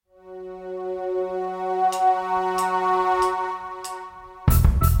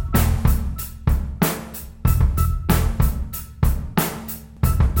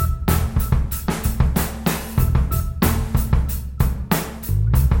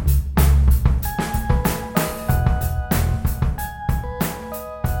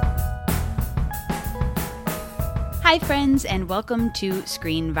Hi, friends, and welcome to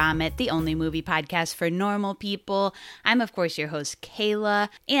Screen Vomit, the only movie podcast for normal people. I'm, of course, your host, Kayla.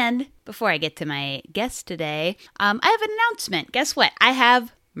 And before I get to my guest today, I have an announcement. Guess what? I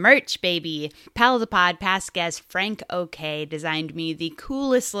have merch, baby. Pal of the Pod past guest Frank OK designed me the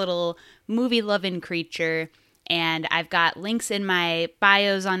coolest little movie-loving creature. And I've got links in my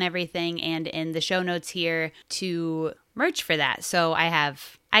bios on everything and in the show notes here to merch for that. So I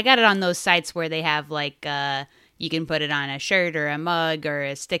got it on those sites where they have like, you can put it on a shirt or a mug or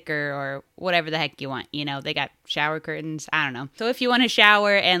a sticker or whatever the heck you want. You know, they got shower curtains. I don't know. So if you want to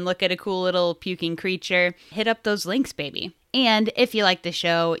shower and look at a cool little puking creature, hit up those links, baby. And if you like the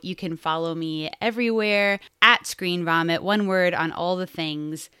show, you can follow me everywhere at Screen Vomit, one word on all the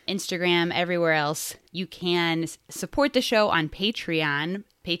things, Instagram, everywhere else. You can support the show on Patreon,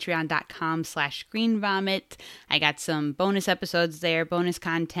 patreon.com/screenvomit. I got some bonus episodes there, bonus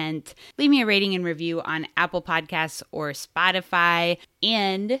content. Leave me a rating and review on Apple Podcasts or Spotify,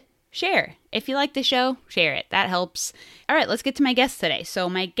 and share. If you like the show, share it. That helps. All right, let's get to my guest today. So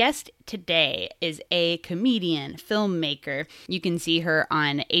my guest today is a comedian, filmmaker. You can see her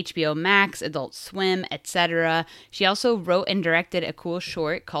on HBO Max, Adult Swim, etc. She also wrote and directed a cool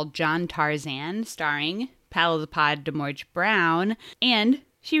short called John Tarzan, starring Pal of the Pod, Demorge Brown. And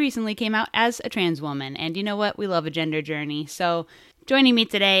she recently came out as a trans woman. And you know what? We love a gender journey. So joining me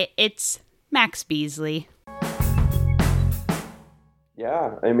today, it's Max Beasley.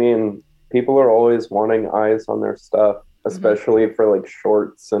 Yeah, I mean, people are always wanting eyes on their stuff, especially for like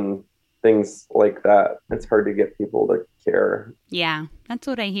shorts and things like that. It's hard to get people to care. Yeah, that's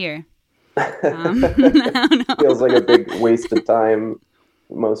what I hear. Feels like a big waste of time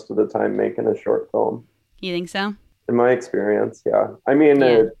most of the time making a short film. You think so? In my experience, yeah. I mean,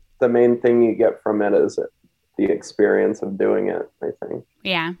 the main thing you get from it is the experience of doing it, I think.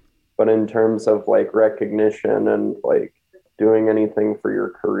 Yeah. But in terms of like recognition and like doing anything for your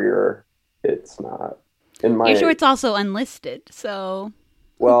career, it's not. Your short's also unlisted, so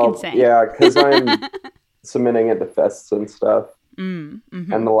well, who can say? Yeah, because I'm submitting it to fests and stuff, and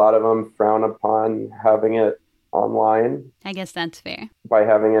a lot of them frown upon having it online. I guess that's fair. By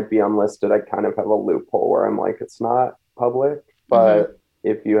having it be unlisted, I kind of have a loophole where I'm like, it's not public, but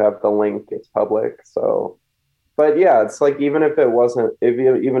if you have the link, it's public. So, but yeah, it's like even if it was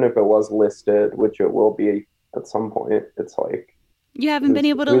listed, which it will be at some point, it's like you haven't been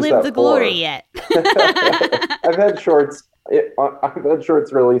able to live the glory yet. I've had shorts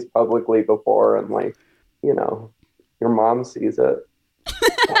released publicly before, and like, you know, your mom sees it.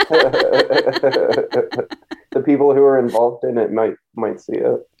 The people who are involved in it might see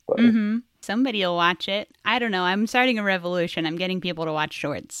it. But. Somebody will watch it. I don't know. I'm starting a revolution. I'm getting people to watch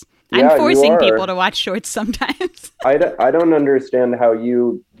shorts. Yeah, I'm forcing people to watch shorts sometimes. I don't understand how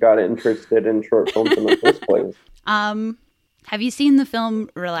you got interested in short films in the first place. Have you seen the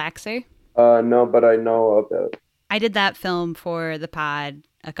film Relaxer? No, but I know of it. I did that film for the pod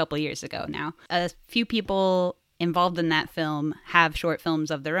a couple years ago now. A few people involved in that film have short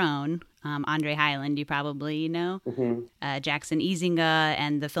films of their own. Andre Hyland, you probably know. Jackson Easinga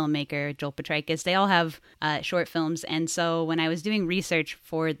and the filmmaker Joel Petrakis, they all have short films. And so when I was doing research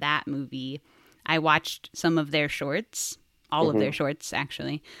for that movie, I watched some of their shorts. All of their shorts,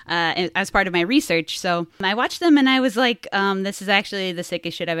 actually, as part of my research. So I watched them and I was like, this is actually the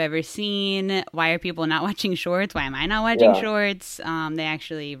sickest shit I've ever seen. Why are people not watching shorts? Why am I not watching shorts? They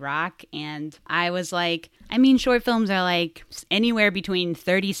actually rock. And I was like, I mean, short films are like anywhere between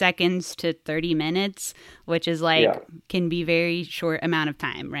 30 seconds to 30 minutes, which is like, can be very short amount of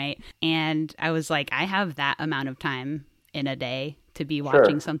time, right? And I was like, I have that amount of time in a day to be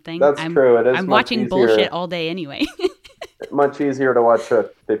watching something. That's true. It is I'm watching bullshit all day anyway. Much easier to watch a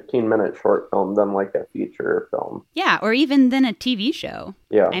 15-minute short film than like a feature film. Yeah, or even than a TV show.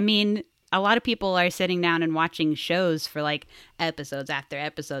 Yeah. I mean, a lot of people are sitting down and watching shows for like episodes after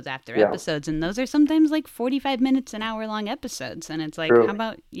episodes after episodes, and those are sometimes like 45 minutes, an hour-long episodes. And it's like, how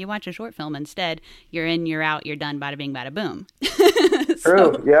about you watch a short film instead? You're in, you're out, you're done, bada bing, bada boom.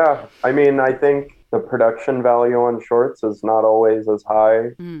 True, yeah. I mean, I think the production value on shorts is not always as high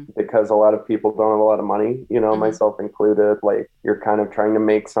because a lot of people don't have a lot of money, you know, myself included. Like, you're kind of trying to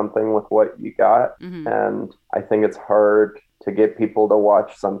make something with what you got. And I think it's hard to get people to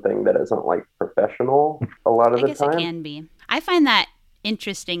watch something that isn't like professional a lot of the time. I guess it can be. I find that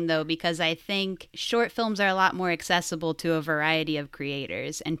interesting, though, because I think short films are a lot more accessible to a variety of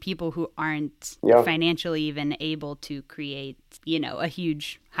creators and people who aren't financially even able to create, you know, a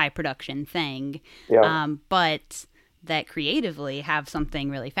huge high production thing. But that creatively have something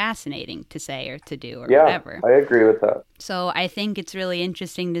really fascinating to say or to do or Yeah, whatever. I agree with that. So I think it's really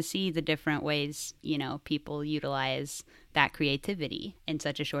interesting to see the different ways, people utilize that creativity in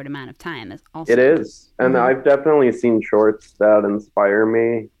such a short amount of time. Also. It is. And Mm-hmm. I've definitely seen shorts that inspire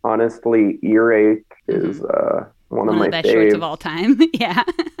me. Honestly, Earache is one of my the best shorts of faves. all time. Yeah.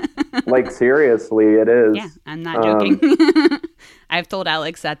 Like, seriously, it is. Yeah, I'm not joking. I've told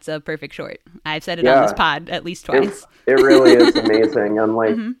Alex that's a perfect short. I've said it on this pod at least twice. It really is amazing. And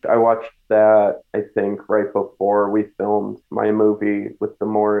like, I watched that, I think, right before we filmed my movie with the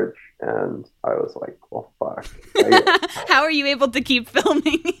Morgue, and I was like, well, fuck. How are you able to keep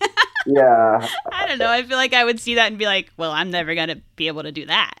filming? Yeah. I don't know. I feel like I would see that and be like, well, I'm never going to be able to do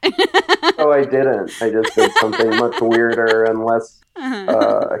that. Oh, I didn't. I just did something much weirder and less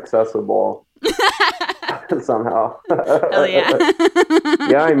accessible. Somehow. Hell yeah.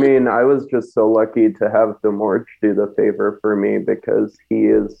 Yeah, I mean, I was just so lucky to have the Morgue do the favor for me because he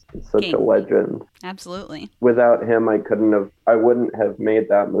is such a legend. Absolutely. Without him, I wouldn't have made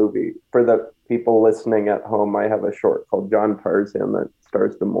that movie. For the people listening at home, I have a short called John Tarzan that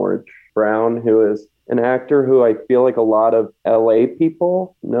stars the Morgue Brown, who is an actor who I feel like a lot of LA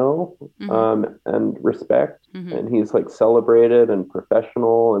people know and respect. And he's like celebrated and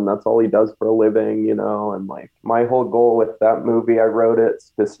professional, and that's all he does for a living, and like my whole goal with that movie, I wrote it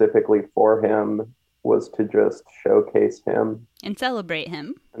specifically for him, was to just showcase him and celebrate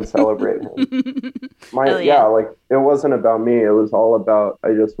him. Like it wasn't about me. It was all about,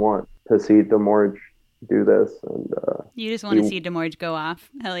 I just want to see Demorge do this, and you just want to see Demorge go off.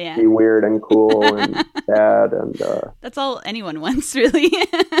 Hell yeah. Be weird and cool and sad, and that's all anyone wants, really.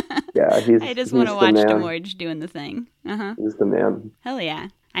 Yeah, I just want to watch Demorge doing the thing. He's the man. Hell yeah.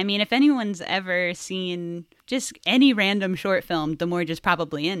 I mean, if anyone's ever seen just any random short film, Demorge is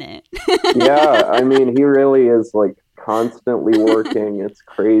probably in it. Yeah, I mean, he really is like constantly working. It's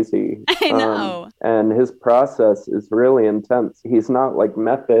crazy. I know. And his process is really intense. He's not like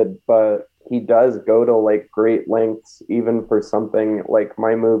method, but he does go to like great lengths, even for something like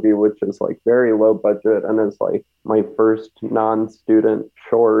my movie, which is like very low budget and is like my first non-student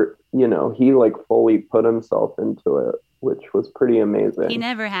short. He like fully put himself into it, which was pretty amazing. He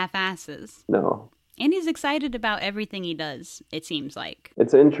never half-asses. No. And he's excited about everything he does, it seems like.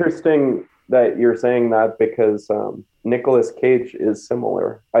 It's interesting that you're saying that because Nicolas Cage is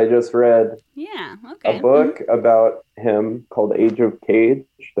similar. I just read a book about him called Age of Cage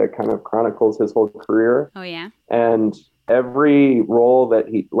that kind of chronicles his whole career. Oh, yeah? And every role that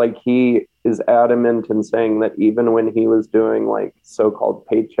he is adamant in saying that even when he was doing like so-called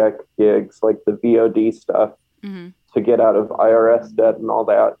paycheck gigs, like the VOD stuff, to get out of IRS debt and all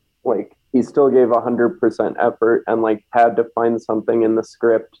that, like he still gave 100% effort and like had to find something in the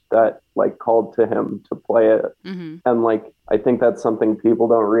script that like called to him to play it. And like, I think that's something people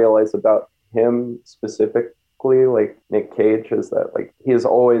don't realize about him specifically, like Nick Cage, is that like he's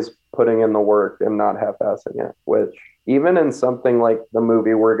always putting in the work and not half-assing it, which even in something like the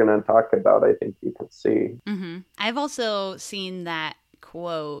movie we're going to talk about, I think you can see. I've also seen that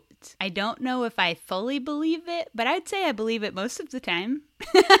quote. I don't know if I fully believe it, but I'd say I believe it most of the time.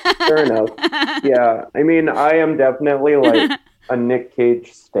 Fair enough. Yeah. I mean, I am definitely like a Nick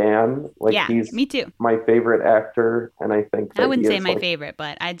Cage stan. Like, he's me too. My favorite actor, and I think that I wouldn't say my favorite,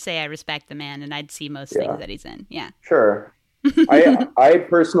 but I'd say I respect the man, and I'd see most things that he's in. Yeah. Sure. I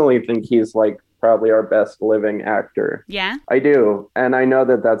personally think he's like probably our best living actor. Yeah? I do. And I know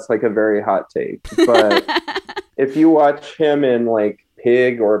that that's like a very hot take, but if you watch him in like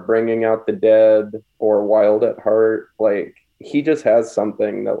Pig or Bringing Out the Dead or Wild at Heart, like he just has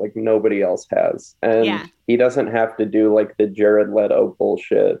something that like nobody else has. And he doesn't have to do like the Jared Leto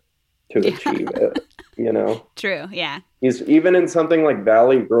bullshit to achieve it, True, yeah. He's even in something like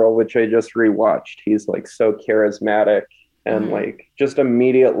Valley Girl, which I just rewatched. He's like so charismatic and like just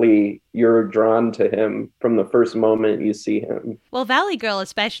immediately you're drawn to him from the first moment you see him. Well, Valley Girl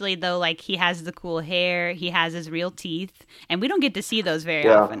especially, though, like he has the cool hair, he has his real teeth, and we don't get to see those very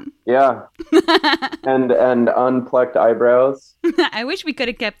often. Yeah. and unplucked eyebrows. I wish we could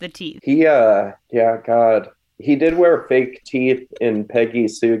have kept the teeth. God. He did wear fake teeth in Peggy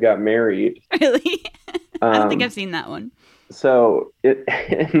Sue Got Married. Really? I don't think I've seen that one. So in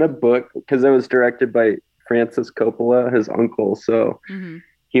the book, because it was directed by Francis Coppola, his uncle, so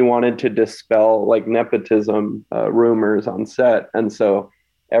he wanted to dispel like nepotism rumors on set, and so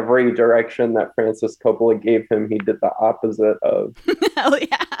every direction that Francis Coppola gave him, he did the opposite of. Hell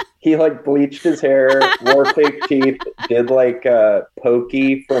yeah! He like bleached his hair, wore fake teeth, did like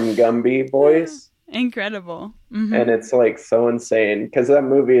Pokey from Gumby voice. Incredible. And it's like so insane because that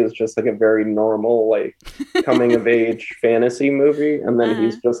movie is just like a very normal, like coming of age fantasy movie. And then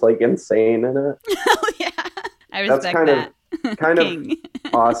he's just like insane in it. Oh, yeah. I respect that. Kind of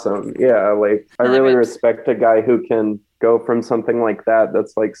awesome. Yeah. Like I really respect a guy who can go from something like that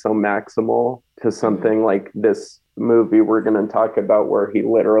that's like so maximal to something like this movie we're going to talk about where he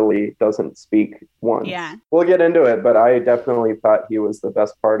literally doesn't speak once. Yeah. We'll get into it, but I definitely thought he was the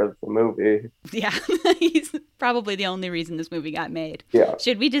best part of the movie. Yeah. He's probably the only reason this movie got made. Yeah.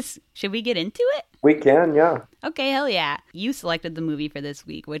 Should we get into it? We can, yeah. Okay, hell yeah. You selected the movie for this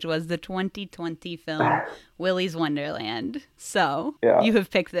week, which was the 2020 film Willy's Wonderland. So, you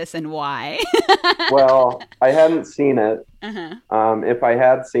have picked this and why? Well, I hadn't seen it. Uh-huh. If I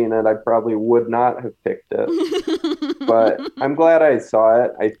had seen it, I probably would not have picked it. But I'm glad I saw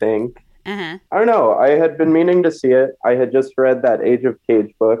it, I think. Uh-huh. I don't know. I had been meaning to see it. I had just read that Age of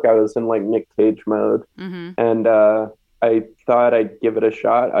Cage book. I was in like Nick Cage mode. Mm-hmm. And I thought I'd give it a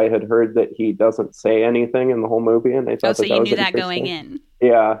shot. I had heard that he doesn't say anything in the whole movie, and I thought so that you was knew that interesting. going in?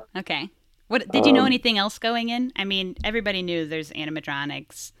 Yeah. Okay. What did you know anything else going in? I mean, everybody knew there's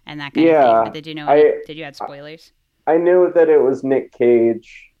animatronics and that kind of thing, but did you know did you add spoilers? I knew that it was Nick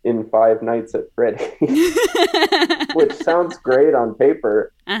Cage in Five Nights at Freddy's, which sounds great on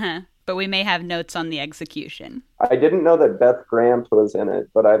paper. Uh-huh. But we may have notes on the execution. I didn't know that Beth Grant was in it,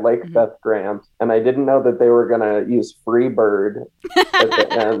 but I like Beth Grant. And I didn't know that they were going to use Freebird at the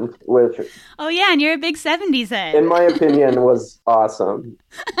end, which... Oh, yeah, and you're a big 70s head. In my opinion, was awesome.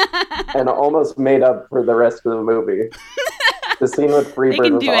 And almost made up for the rest of the movie. The scene with Freebird was They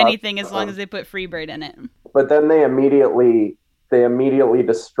can do awesome. anything as long as they put Freebird in it. But then they immediately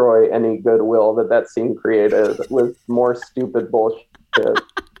destroy any goodwill that scene created with more stupid bullshit.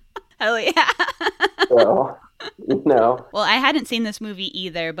 Hell yeah. So, no. Well, I hadn't seen this movie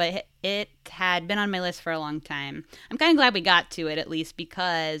either, but it had been on my list for a long time. I'm kind of glad we got to it, at least,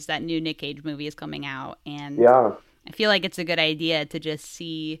 because that new Nick Cage movie is coming out. And yeah. I feel like it's a good idea to just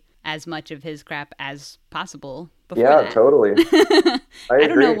see as much of his crap as possible before Yeah, that. totally. I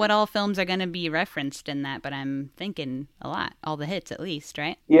don't know what all films are going to be referenced in that, but I'm thinking a lot. All the hits, at least,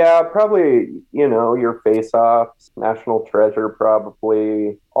 right? Yeah, probably, your Face-Offs, National Treasure,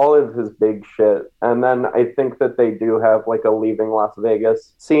 probably, all of his big shit. And then I think that they do have, like, a Leaving Las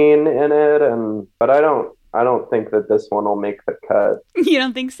Vegas scene in it, but I don't think that this one will make the cut. You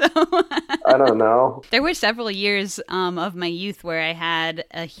don't think so? I don't know. There were several years of my youth where I had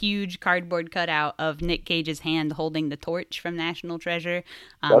a huge cardboard cutout of Nick Cage's hand holding the torch from National Treasure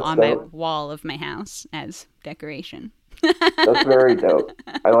on my wall of my house as decoration. That's very dope.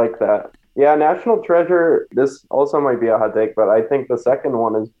 I like that. Yeah, National Treasure, this also might be a hot take, but I think the second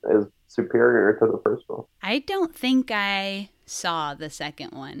one is superior to the first one. I don't think I saw the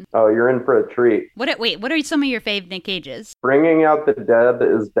second one. Oh, you're in for a treat. What are some of your fave Nick Cages? Bringing Out the Dead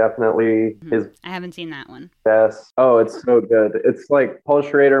is definitely his I haven't seen that one. best. Oh, it's so good. It's like Paul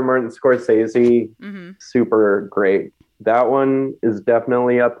Schrader, Martin Scorsese, super great. That one is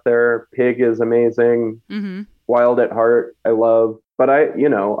definitely up there. Pig is amazing. Wild at Heart, I love. But I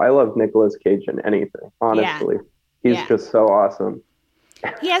love Nicolas Cage in anything, honestly. Yeah. He's just so awesome.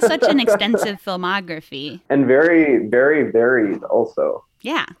 He has such an extensive filmography. And very, very varied also.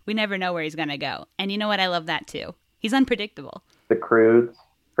 Yeah, we never know where he's going to go. And you know what? I love that too. He's unpredictable. The Croods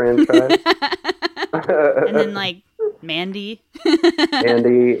franchise. And then like Mandy.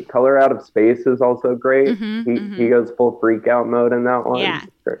 Mandy. Color Out of Space is also great. He goes full freak out mode in that one. Yeah.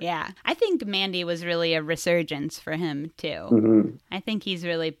 Yeah. I think Mandy was really a resurgence for him too. I think he's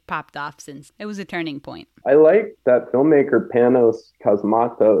really popped off since it was a turning point. I like that filmmaker Panos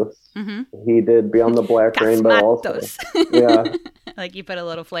Cosmatos. He did Beyond the Black Rainbow also. Yeah. Like you put a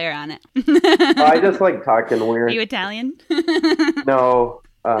little flair on it. I just like talking weird. Are you Italian? No.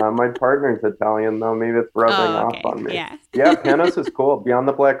 My partner's Italian, though. Maybe it's rubbing off on me. Yeah, Panos is cool. Beyond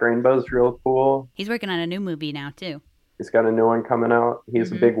the Black Rainbow is real cool. He's working on a new movie now, too. He's got a new one coming out.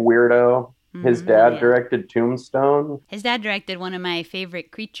 He's a big weirdo. His dad directed Tombstone. His dad directed one of my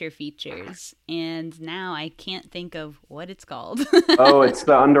favorite creature features, and now I can't think of what it's called. Oh, it's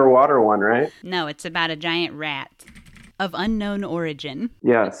the underwater one, right? No, it's about a giant rat of unknown origin.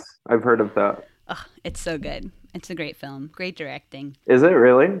 Yes, I've heard of that. Oh, it's so good. It's a great film. Great directing. Is it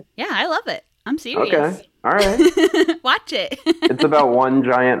really? Yeah, I love it. I'm serious. Okay. All right. Watch it. It's about one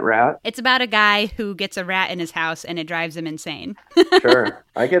giant rat? It's about a guy who gets a rat in his house and it drives him insane. Sure.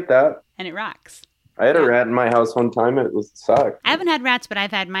 I get that. And it rocks. I had a rat in my house one time. It sucked. I haven't had rats, but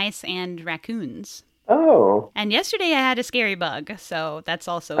I've had mice and raccoons. Oh. And yesterday I had a scary bug, so that's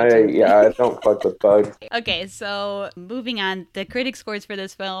also I don't fuck with bugs. Okay, so moving on. The critic scores for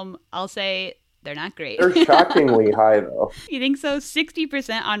this film, I'll say They're not great. They're shockingly high, though. You think so?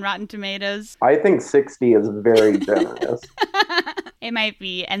 60% on Rotten Tomatoes. I think 60 is very generous. It might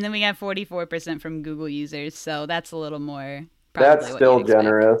be. And then we got 44% from Google users, so that's a little more. That's still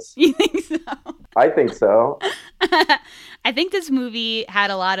generous. You think so? I think so. I think this movie had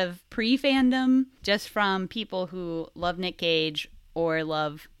a lot of pre-fandom just from people who love Nick Cage or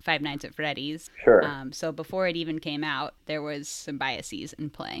love Five Nights at Freddy's. Sure. So before it even came out, there was some biases in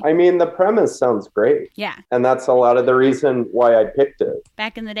play. I mean, the premise sounds great. Yeah. And that's a lot of the reason why I picked it.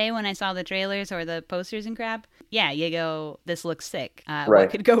 Back in the day when I saw the trailers or the posters and crap, yeah, you go, this looks sick. Right. What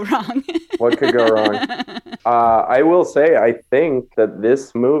could go wrong? What could go wrong? I will say, I think that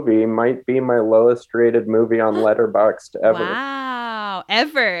this movie might be my lowest rated movie on Letterboxd ever. Wow,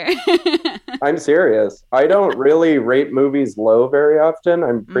 ever. I'm serious. I don't really rate movies low very often.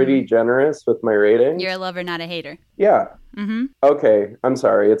 I'm pretty generous with my ratings. You're a lover, not a hater. Yeah. Mm-hmm. Okay, I'm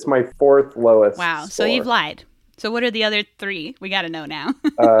sorry. It's my fourth lowest. Wow, score. so you've lied. So what are the other three? We got to know now.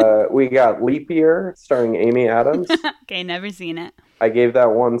 We got Leap Year, starring Amy Adams. Okay, never seen it. I gave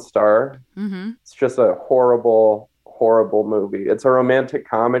that 1 star. Mm-hmm. It's just a horrible movie. It's a romantic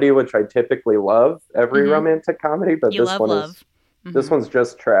comedy, which I typically love. Every romantic comedy, but You this love one love. is this one's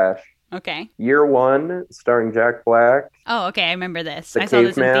just trash. Okay. Year One, starring Jack Black. Oh, okay. I remember this. The I saw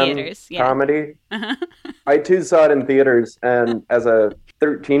this in caveman theaters. Yeah. comedy. Uh-huh. I too saw it in theaters, and as a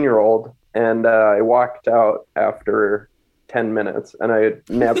 13-year-old, and I walked out after 10 minutes, and I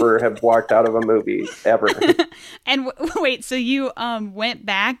never have walked out of a movie ever. And wait, so you went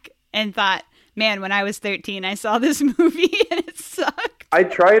back and thought, man, when I was 13, I saw this movie and it sucked. I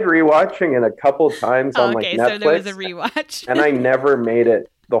tried rewatching it a couple times on Okay, Netflix, so there was a rewatch. and I never made it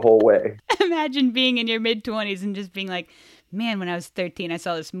the whole way. Imagine being in your mid-20s and just being like, man, when I was 13, I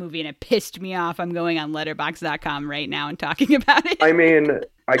saw this movie and it pissed me off. I'm going on letterboxd.com right now and talking about it. I mean,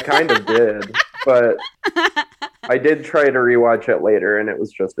 I kind of did, but I did try to rewatch it later, and it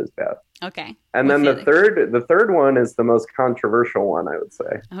was just as bad. Okay. And then the third one is the most controversial one, I would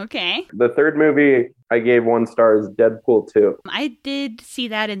say. Okay. The third movie I gave 1 star is Deadpool 2. I did see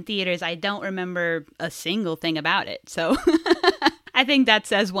that in theaters. I don't remember a single thing about it. So I think that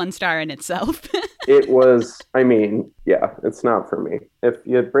says 1 star in itself. It was, I mean, yeah, it's not for me. If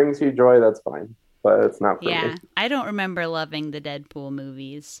it brings you joy, that's fine, but it's not for me. Yeah, I don't remember loving the Deadpool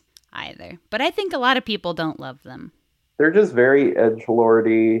movies either. But I think a lot of people don't love them. They're just very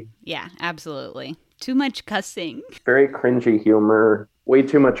edgelordy. Yeah, absolutely. Too much cussing. Very cringy humor. Way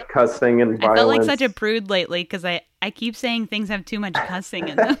too much cussing and violence. I felt like such a prude lately because I keep saying things have too much cussing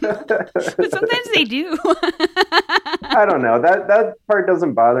in them. But sometimes they do. I don't know. That part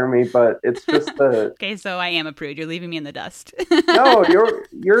doesn't bother me, but it's just the... Okay, so I am a prude. You're leaving me in the dust. No,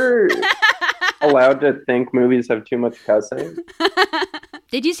 you're allowed to think movies have too much cussing.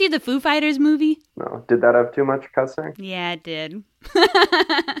 Did you see the Foo Fighters movie? No. Did that have too much cussing? Yeah, it did.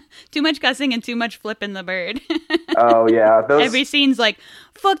 Too much cussing and too much flipping the bird. Oh, yeah. Every scene's like,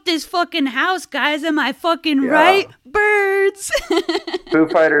 fuck this fucking house, guys. Am I fucking right? Birds. Foo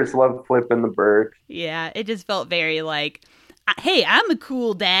Fighters love flipping the bird. Yeah, it just felt very like, hey, I'm a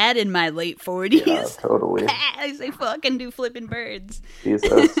cool dad in my late 40s. Yeah, totally. I say fucking do flipping birds.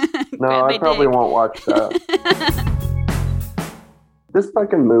 Jesus. No, I probably won't watch that. This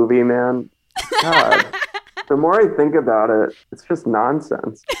fucking movie, man. God. The more I think about it, it's just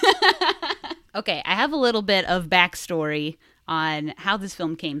nonsense. Okay, I have a little bit of backstory on how this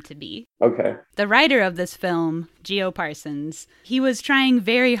film came to be. Okay. The writer of this film, Geo Parsons, he was trying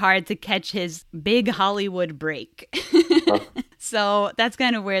very hard to catch his big Hollywood break. So that's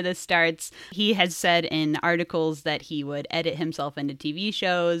kind of where this starts. He has said in articles that he would edit himself into TV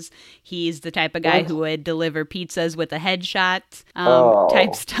shows. He's the type of guy who would deliver pizzas with a headshot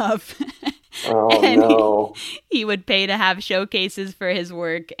type stuff. Oh, and no. he would pay to have showcases for his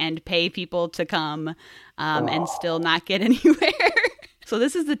work and pay people to come and still not get anywhere. So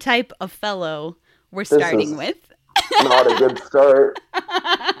this is the type of fellow we're starting with. Not a good start.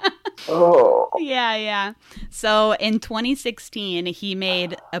 Oh. Yeah. So in 2016, he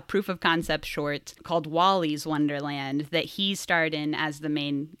made a proof of concept short called Wally's Wonderland that he starred in as the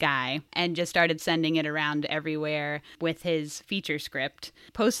main guy and just started sending it around everywhere with his feature script.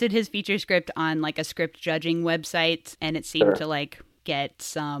 Posted his feature script on like a script judging website, and it seemed to like get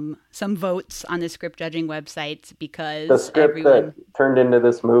some votes on the script judging website because the script that turned into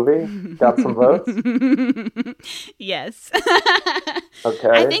this movie got some votes. Yes. Okay.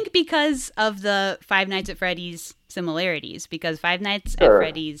 I think because of the Five Nights at Freddy's similarities, because Five Nights at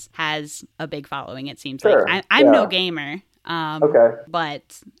Freddy's has a big following. It seems like I'm no gamer. Okay.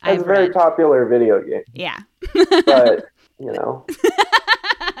 But it's a very popular video game. Yeah. But you know.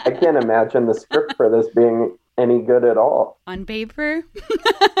 I can't imagine the script for this being any good at all. On paper?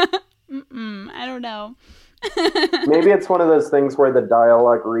 I don't know. Maybe it's one of those things where the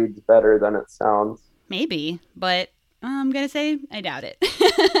dialogue reads better than it sounds. Maybe, but I'm going to say I doubt it.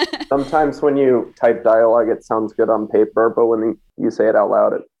 Sometimes when you type dialogue, it sounds good on paper, but when you say it out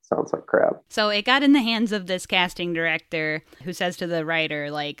loud, it sounds like crap. So it got in the hands of this casting director who says to the writer,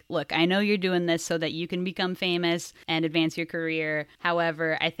 like, look, I know you're doing this so that you can become famous and advance your career.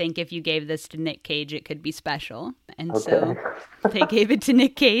 However, I think if you gave this to Nick Cage, it could be special. And so they gave it to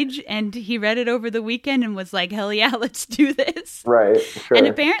Nick Cage, and he read it over the weekend and was like, hell yeah, let's do this. Right, sure. And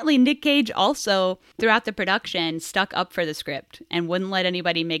apparently Nick Cage also, throughout the production, stuck up for the script and wouldn't let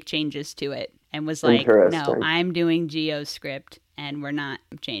anybody make changes to it. And was like, no, I'm doing Gio's script and we're not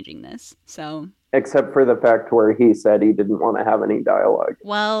changing this. So, except for the fact where he said he didn't want to have any dialogue.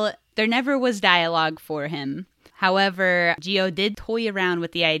 Well, there never was dialogue for him. However, Gio did toy around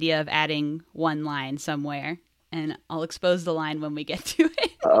with the idea of adding one line somewhere. And I'll expose the line when we get to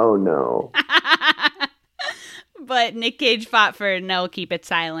it. Oh, no. But Nick Cage fought for no, keep it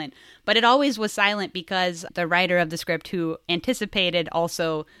silent. But it always was silent because the writer of the script, who anticipated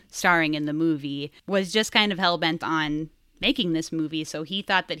also starring in the movie, was just kind of hell-bent on making this movie. So he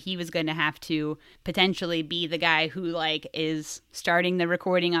thought that he was going to have to potentially be the guy who, like, is starting the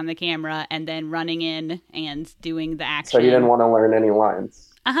recording on the camera and then running in and doing the action. So he didn't want to learn any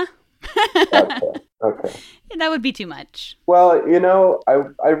lines. Uh-huh. Okay. That would be too much. Well, you know,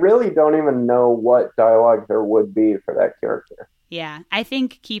 I really don't even know what dialogue there would be for that character. Yeah, I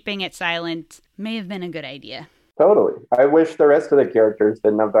think keeping it silent may have been a good idea. Totally. I wish the rest of the characters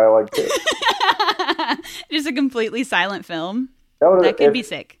didn't have dialogue too. Just a completely silent film. That could be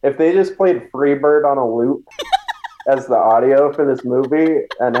sick. If they just played Freebird on a loop as the audio for this movie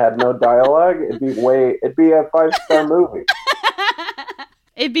and had no dialogue, it'd be a 5-star movie.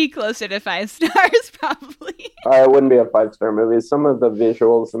 It'd be closer to 5 stars, probably. It wouldn't be a 5-star movie. Some of the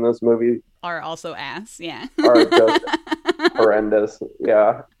visuals in this movie are also ass, yeah. Are just horrendous,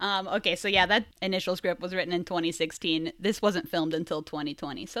 yeah. Okay, so yeah, that initial script was written in 2016. This wasn't filmed until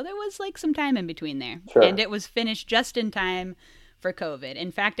 2020, so there was like some time in between there. Sure. And it was finished just in time for COVID.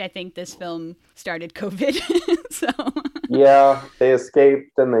 In fact, I think this film started COVID, so... Yeah, they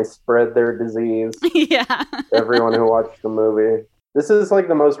escaped and they spread their disease. Yeah. Everyone who watched the movie. This is like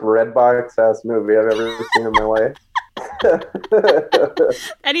the most Redbox ass movie I've ever seen in my life.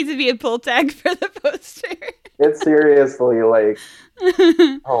 That needs to be a pull tag for the poster. It's seriously like,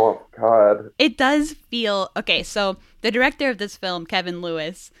 oh God. It does feel, okay, so the director of this film, Kevin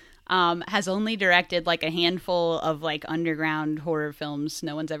Lewis, has only directed like a handful of like underground horror films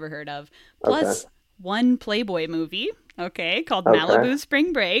no one's ever heard of. Plus one Playboy movie. Okay, called Malibu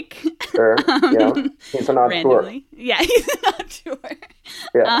Spring Break. Sure. Yeah. He's an auteur. Yeah, he's an auteur.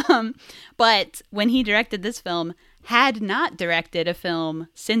 Yeah. But when he directed this film, had not directed a film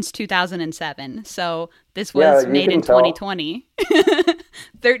since 2007. So this was made in 2020.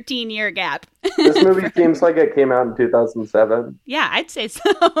 13-year gap. This movie seems like it came out in 2007. Yeah, I'd say so.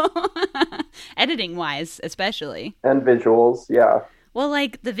 Editing-wise, especially. And visuals, yeah. Well,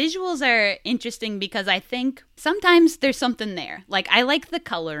 like, the visuals are interesting because I think sometimes there's something there. Like, I like the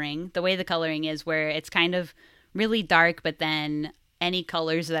coloring, the way the coloring is, where it's kind of really dark, but then any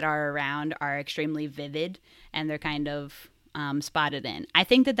colors that are around are extremely vivid, and they're kind of spotted in. I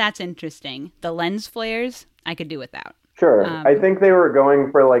think that that's interesting. The lens flares, I could do without. Sure. I think they were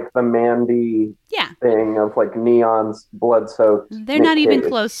going for, like, the Mandy thing of, like, neons, blood-soaked. They're not even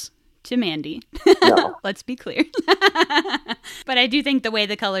close to Mandy. No. Let's be clear. But I do think the way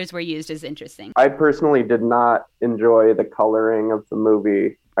the colors were used is interesting. I personally did not enjoy the coloring of the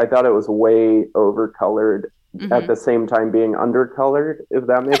movie. I thought it was way overcolored at the same time being undercolored, if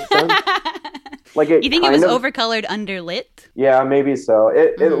that makes sense. Like you think it was overcolored underlit? Yeah, maybe so.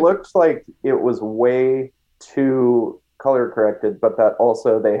 It looked like it was way too color corrected, but that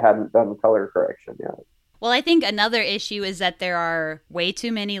also they hadn't done color correction yet. Well, I think another issue is that there are way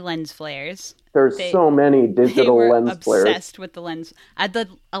too many lens flares. There's so many digital lens flares. They were obsessed with the lens.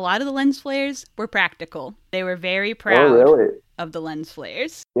 A lot of the lens flares were practical. They were very proud of the lens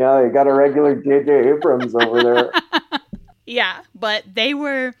flares. Yeah, they got a regular J.J. Abrams over there. Yeah, but they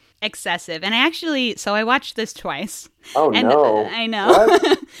were excessive. And I watched this twice. Oh, no. I know.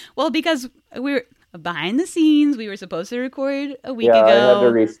 Well, because we were... behind the scenes, we were supposed to record a week ago. I had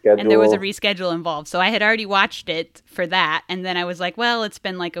to reschedule. And there was a reschedule involved. So I had already watched it for that. And then I was like, well, it's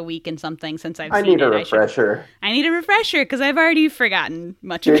been like a week and something since I've seen it. I need a refresher. I need a refresher because I've already forgotten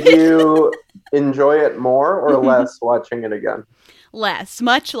much of it. Did you enjoy it more or less watching it again? Less.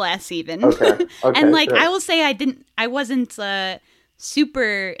 Much less even. Okay. And like, sure. I will say I wasn't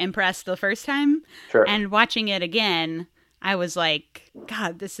super impressed the first time. Sure. And watching it again, I was like,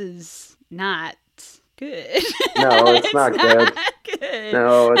 God, this is not good. No, it's not good. Good.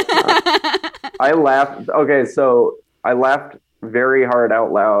 No, it's not. I laughed. Okay, so I laughed very hard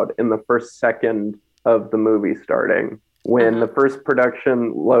out loud in the first second of the movie starting when the first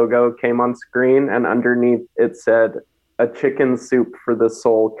production logo came on screen and underneath it said, "A chicken soup for the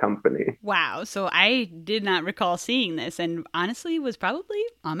soul company." Wow. So I did not recall seeing this and honestly was probably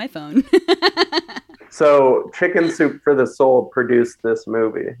on my phone. So Chicken Soup for the Soul produced this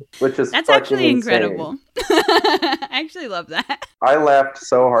movie, which is That's fucking actually insane. incredible. I actually love that. I laughed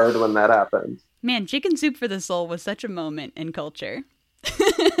so hard when that happened. Man, Chicken Soup for the Soul was such a moment in culture.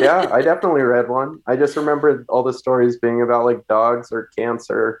 Yeah, I definitely read one. I just remember all the stories being about like dogs or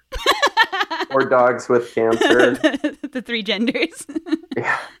cancer or dogs with cancer. The three genders.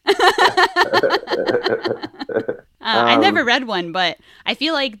 Yeah. I never read one, but I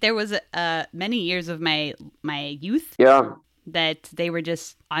feel like there was many years of my youth Yeah. that they were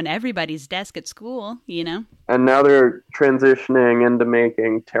just on everybody's desk at school, you know? And now they're transitioning into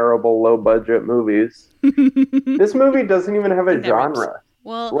making terrible low-budget movies. This movie doesn't even have a genre.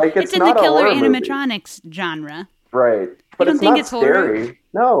 Well, Like, it's it's in the not a killer horror movie. animatronics genre. Right. But don't it's think not it's horror? scary.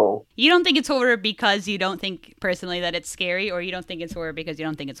 No. You don't think it's horror because you don't think personally that it's scary, or you don't think it's horror because you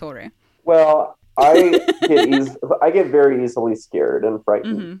don't think it's horror? Well, I get very easily scared and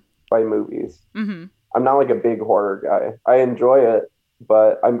frightened by movies. Mm-hmm. I'm not like a big horror guy. I enjoy it,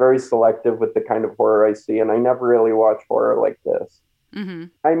 but I'm very selective with the kind of horror I see, and I never really watch horror like this. Mm-hmm.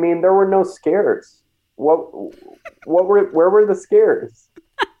 I mean, there were no scares. Where were the scares?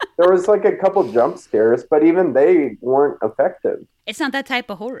 There was like a couple jump scares, but even they weren't effective. It's not that type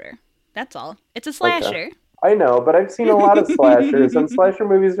of horror. That's all. It's a slasher. Okay. I know, but I've seen a lot of slashers, and slasher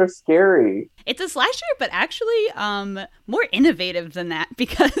movies are scary. It's a slasher, but actually more innovative than that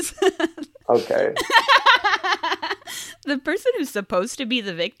because Okay. the person who's supposed to be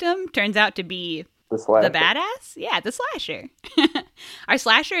the victim turns out to be The slasher. the badass. Yeah, the slasher. Our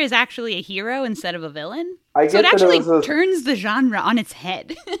slasher is actually a hero instead of a villain. I So it get that actually it was turns the genre on its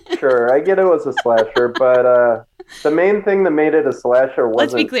head. Sure, I get it was a slasher, but the main thing that made it a slasher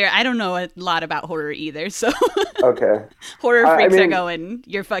Let's wasn't... be clear, I don't know a lot about horror either, so Okay. horror I freaks are mean- going,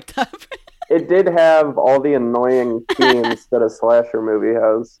 you're fucked up. It did have all the annoying themes that a slasher movie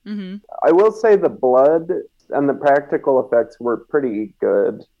has. Hmm. I will say the blood and the practical effects were pretty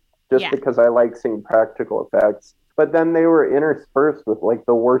good, just Yeah. because I like seeing practical effects. But then they were interspersed with like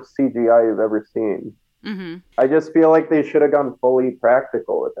the worst CGI you've ever seen. Hmm. I just feel like they should have gone fully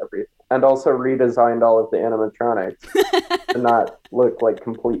practical with everything, and also redesigned all of the animatronics to not look like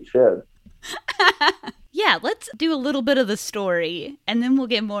complete shit. Yeah, let's do a little bit of the story, and then we'll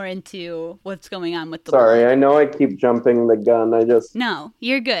get more into what's going on with the Sorry, blood. I know I keep jumping the gun. I just No,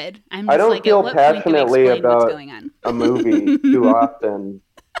 you're good. I'm I just don't like, feel at what point do we passionately explain what's about- going on? a movie too often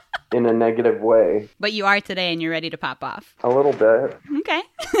in a negative way. But you are today, and you're ready to pop off. A little bit. Okay.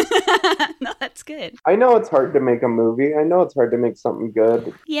 No, that's good. I know it's hard to make a movie. I know it's hard to make something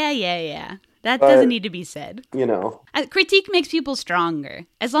good. Yeah. That But- doesn't need to be said. You know. Critique makes people stronger.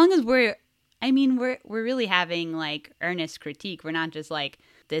 As long as we're really having like earnest critique. We're not just like,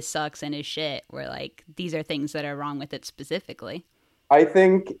 this sucks and is shit. We're like, these are things that are wrong with it specifically. I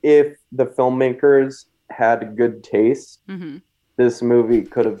think if the filmmakers had good taste, Hmm. this movie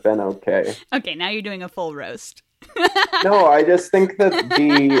could have been okay. Okay, now you're doing a full roast. No, I just think that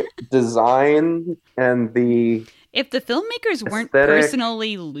the design and the... If the filmmakers weren't Aesthetic.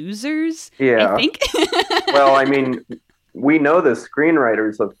 personally losers, Yeah. I think. Well, I mean, we know the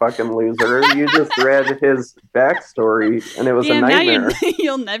screenwriter's a fucking loser. You just read his backstory, and it was a now nightmare.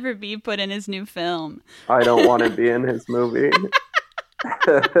 you'll never be put in his new film. I don't want to be in his movie.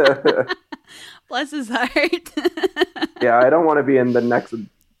 Bless his heart. Yeah, I don't want to be in the next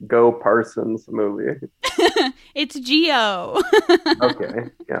Go Parsons movie. It's Geo. Okay,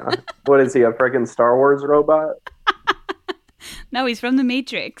 yeah. What is he, a freaking Star Wars robot? No, he's from The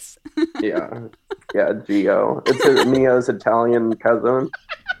Matrix. Yeah, Geo. It's Neo's Italian cousin,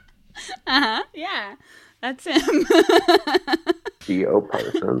 Uh-huh, yeah. That's him. Geo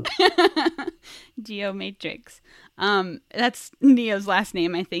Parsons. Geo Matrix. That's Neo's last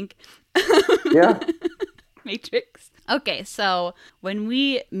name, I think. Yeah, Matrix. Okay, so when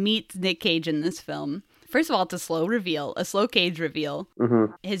we meet Nick Cage in this film, first of all, it's a slow Cage reveal. hmm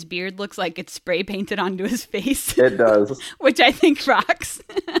His beard looks like it's spray painted onto his face, it does. which I think rocks.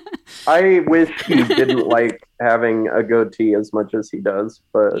 I wish he didn't like having a goatee as much as he does,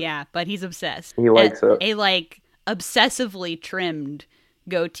 but Yeah, but he's obsessed. He likes it. A like obsessively trimmed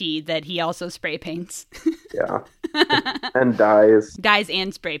goatee that he also spray paints. yeah. And dyes. Dyes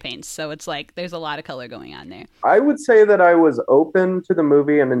and spray paints. So it's like there's a lot of color going on there. I would say that I was open to the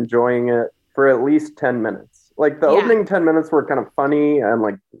movie and enjoying it for at least 10 minutes. Like the opening 10 minutes were kind of funny, and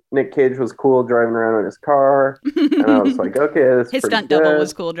like Nick Cage was cool driving around in his car. And I was like, okay, this is his stunt good. double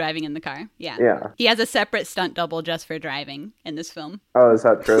was cool driving in the car. Yeah. Yeah. He has a separate stunt double just for driving in this film. Oh, is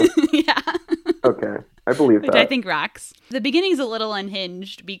that true? Yeah. Okay. I believe Which that. I think rocks. The beginning's a little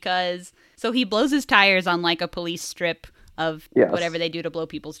unhinged because so he blows his tires on like a police strip of whatever they do to blow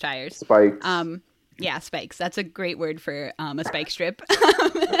people's tires. Spikes. Yeah, spikes. That's a great word for a spike strip.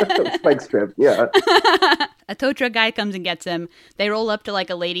 Spike strip, yeah. A tow truck guy comes and gets him. They roll up to like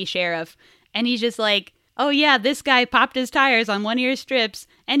a lady sheriff, and he's just like, oh yeah, this guy popped his tires on one of your strips.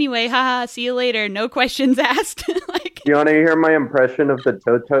 Anyway, haha, see you later. No questions asked. Like, Do you want to hear my impression of the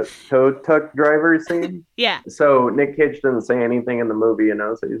tow truck driver scene? Yeah. So Nick Cage didn't say anything in the movie,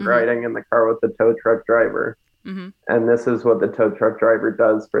 so he's riding in the car with the tow truck driver. Mm-hmm. And this is what the tow truck driver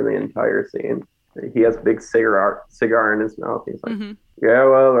does for the entire scene. He has a big cigar in his mouth. He's like, yeah,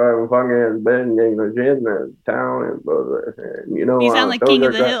 well, I'm fucking been in the town and blah, blah, blah. You sound like King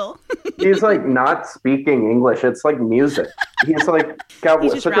of the Hill. He's like not speaking English. It's like music. He's like got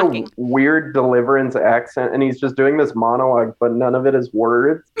he's such rocking. a weird deliverance accent, and he's just doing this monologue, but none of it is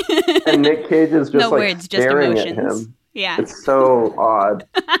words. And Nick Cage is just no like words, just staring emotions. at him. Yeah. It's so odd.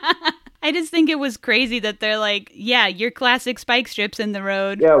 I just think it was crazy that they're like, yeah, your classic spike strips in the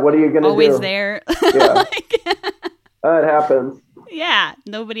road. Yeah, what are you going to do? Always there. Yeah. Like, it happens. Yeah,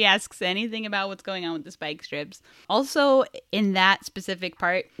 nobody asks anything about what's going on with the spike strips. Also, in that specific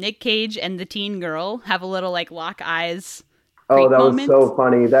part, Nick Cage and the teen girl have a little like lock eyes. Oh, that moment. was so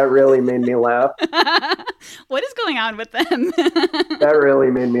funny. That really made me laugh. What is going on with them? That really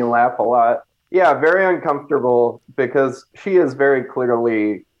made me laugh a lot. Yeah, very uncomfortable because she is very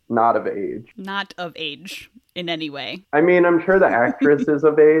clearly not of age. Not of age in any way. I mean, I'm sure the actress is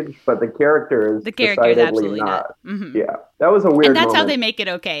of age, but the character is decidedly absolutely not. Mm-hmm. Yeah, that was a weird And that's moment. how they make it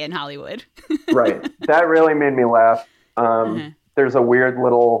okay in Hollywood. Right. That really made me laugh. There's a weird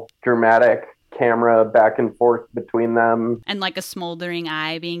little dramatic camera back and forth between them. And like a smoldering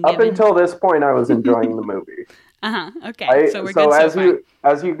eye being Up given. until this point, I was enjoying the movie. Okay. So we're good so far.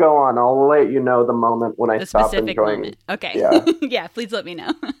 As you go on, I'll let you know the moment when I stop enjoying. Moment. Okay. Yeah. Yeah, please let me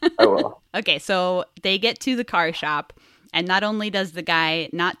know. I will. Okay, so they get to the car shop, and not only does the guy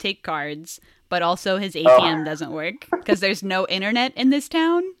not take cards, but also his ATM doesn't work because there's no internet in this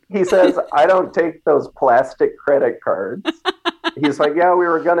town. He says, I don't take those plastic credit cards. He's like, yeah, we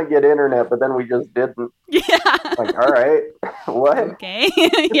were going to get internet, but then we just didn't. Yeah. Like, all right. What? Okay.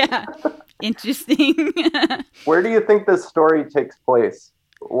 Yeah. Interesting. Where do you think this story takes place?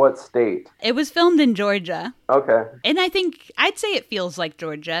 What state? It was filmed in Georgia. Okay. And I'd say it feels like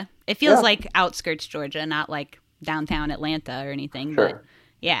Georgia. It feels like outskirts Georgia, not like downtown Atlanta or anything. Sure. But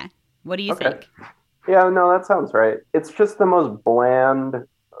yeah. What do you think? Yeah, no, that sounds right. It's just the most bland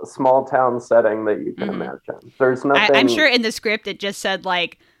small town setting that you can imagine. There's nothing. I'm sure in the script it just said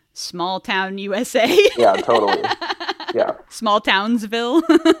like small town USA. Yeah, totally. Yeah. Small Townsville.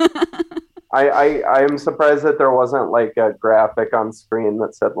 I am surprised that there wasn't like a graphic on screen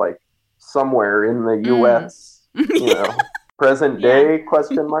that said like somewhere in the US, present day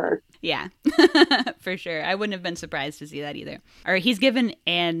question mark. Yeah, for sure. I wouldn't have been surprised to see that either. Or he's given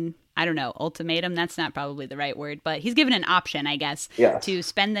an, I don't know, ultimatum. That's not probably the right word, but he's given an option, I guess, to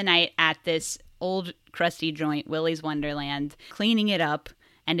spend the night at this old crusty joint, Willy's Wonderland, cleaning it up.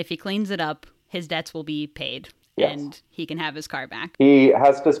 And if he cleans it up, his debts will be paid. Yes. And he can have his car back. He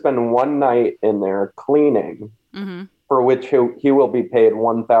has to spend one night in there cleaning, for which he will be paid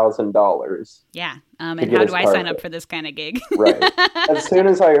 $1,000. Yeah. And how do I sign up for this kind of gig? Right. As soon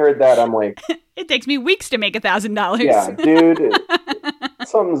as I heard that, I'm like... It takes me weeks to make $1,000. Yeah, dude.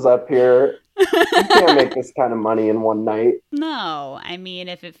 Something's up here. You can't make this kind of money in one night. No. I mean,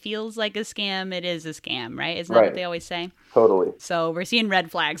 if it feels like a scam, it is a scam, right? Isn't that what they always say? Totally. So we're seeing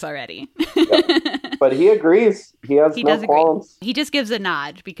red flags already. Yeah. But he agrees. He no qualms. He just gives a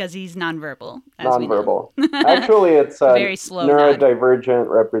nod because he's nonverbal. Nonverbal. Actually, it's a very slow neurodivergent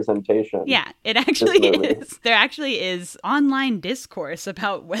representation. Yeah, it actually is. There actually is online discourse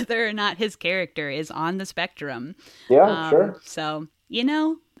about whether or not his character is on the spectrum. Yeah, sure. So,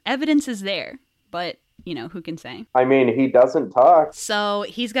 evidence is there, but, who can say? I mean, he doesn't talk. So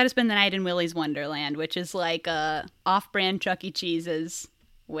he's got to spend the night in Willy's Wonderland, which is like a off-brand Chuck E. Cheese's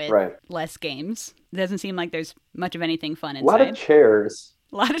with less games. It doesn't seem like there's much of anything fun inside. A lot of chairs.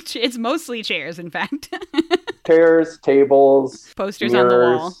 It's mostly chairs, in fact. Chairs, tables, posters mirrors. On the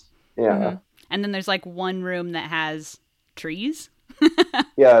wall. Yeah. And then there's like one room that has trees.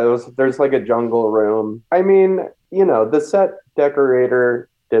 Yeah, there's like a jungle room. I mean, the set decorator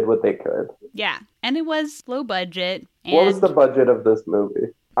did what they could. Yeah, and it was low budget. And what was the budget of this movie?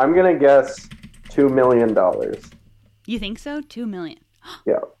 I'm going to guess $2 million. You think so? 2 million.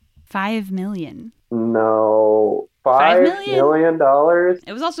 Yeah. 5 million. No. $5 million?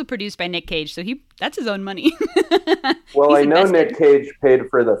 It was also produced by Nick Cage, so that's his own money. Well, I know Nick Cage paid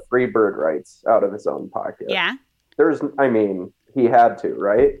for the Freebird rights out of his own pocket. Yeah. He had to,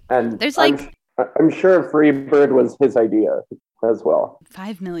 right? And there's I'm sure Freebird was his idea as well.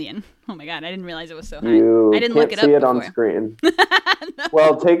 5 million. Oh my God, I didn't realize it was so high. I didn't look it up see it before. On screen. No.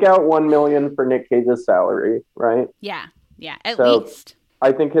 Well, take out $1 million for Nick Cage's salary, right? Yeah, at least.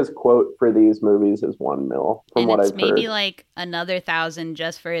 I think his quote for these movies is $1 million, from what I've heard. Maybe like another 1,000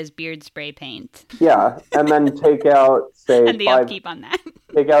 just for his beard spray paint. Yeah, and then take out, say, and the upkeep on that.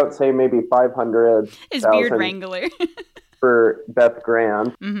 Take out, say, maybe 500. His beard wrangler. For Beth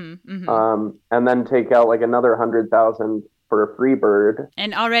Grant. And then take out like another 100,000 for Freebird.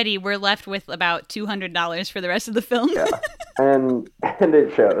 And already we're left with about $200 for the rest of the film. Yeah, and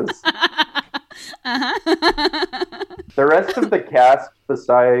it shows. The rest of the cast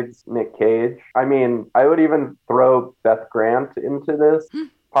besides Nick Cage, I mean, I would even throw Beth Grant into this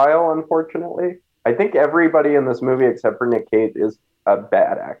pile, unfortunately. I think everybody in this movie except for Nick Cage is a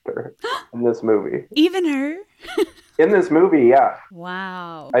bad actor in this movie. Even her? In this movie, yeah.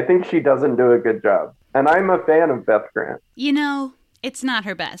 Wow. I think she doesn't do a good job. And I'm a fan of Beth Grant. It's not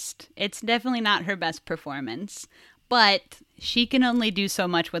her best. It's definitely not her best performance. But she can only do so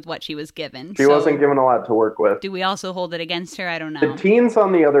much with what she was given. She wasn't given a lot to work with. Do we also hold it against her? I don't know. The teens,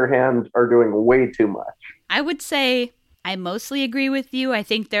 on the other hand, are doing way too much. I would say I mostly agree with you. I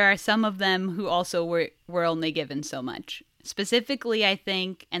think there are some of them who also were only given so much. Specifically, I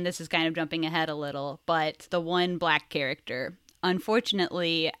think, and this is kind of jumping ahead a little, but the one black character.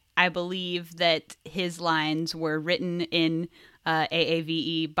 Unfortunately, I believe that his lines were written in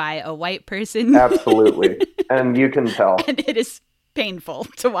AAVE by a white person. Absolutely. And you can tell. And it is painful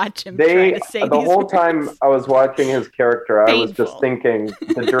to watch him try to say the these whole words. time I was watching his character, I was just thinking,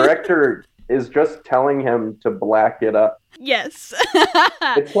 the director is just telling him to black it up. Yes.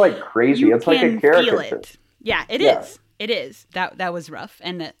 It's like crazy. It's like a caricature. Feel it. Yeah, it is. It is. That was rough.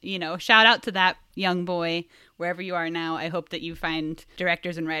 And, shout out to that young boy, wherever you are now. I hope that you find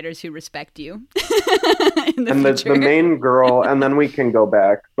directors and writers who respect you in the future. The main girl, and then we can go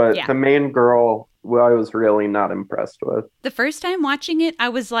back, but the main girl, I was really not impressed with. The first time watching it, I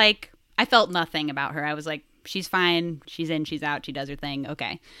was like, I felt nothing about her. I was like, she's fine. She's in, she's out. She does her thing.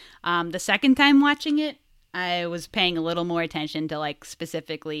 Okay. The second time watching it, I was paying a little more attention to like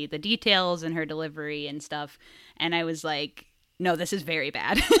specifically the details and her delivery and stuff. And I was like, no, this is very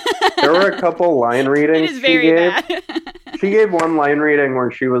bad. There were a couple line readings. It is very bad. She gave one line reading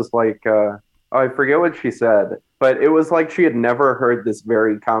where she was like, I forget what she said, but it was like she had never heard this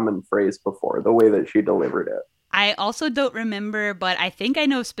very common phrase before, the way that she delivered it. I also don't remember, but I think I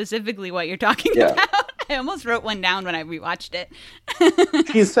know specifically what you're talking about. I almost wrote one down when I rewatched it.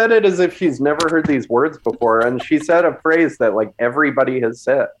 She said it as if she's never heard these words before, and she said a phrase that like everybody has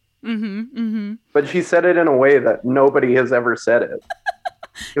said. But she said it in a way that nobody has ever said it.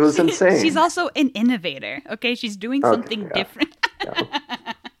 It was insane. She's also an innovator, okay? She's doing something different.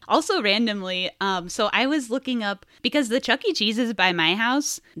 Also randomly, so I was looking up, because the Chuck E. Cheese's by my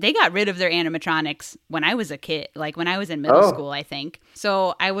house, they got rid of their animatronics when I was a kid, like when I was in middle school, I think.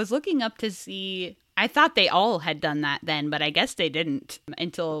 So I was looking up to see, I thought they all had done that then, but I guess they didn't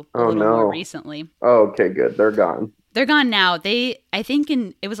until a little more recently. Oh, okay, good. They're gone. They're gone now. I think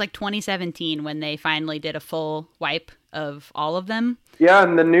it was like 2017 when they finally did a full wipe of all of them. Yeah,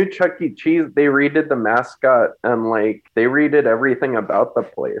 and the new Chuck E. Cheese, they redid the mascot and like they redid everything about the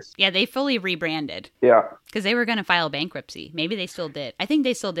place. Yeah, they fully rebranded. Yeah. Because they were going to file bankruptcy. Maybe they still did. I think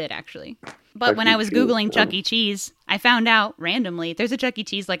they still did, actually. But when I was Googling Chuck E. Cheese, I found out randomly there's a Chuck E.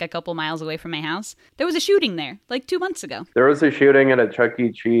 Cheese like a couple miles away from my house. There was a shooting there like 2 months ago. There was a shooting at a Chuck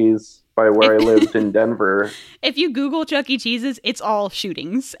E. Cheese by where I lived in Denver. If you Google Chuck E. Cheese's, it's all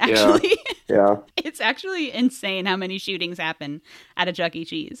shootings, actually. Yeah. It's actually insane how many shootings happen at a Chuck E.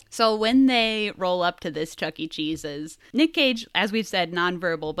 Cheese. So when they roll up to this Chuck E. Cheese's, Nick Cage, as we've said,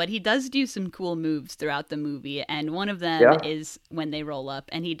 nonverbal, but he does do some cool moves throughout the movie. And one of them is when they roll up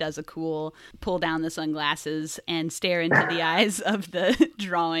and he does a cool pull down the sunglasses and stare into the eyes of the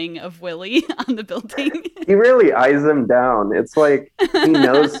drawing of Willie on the building. He really eyes him down. It's like he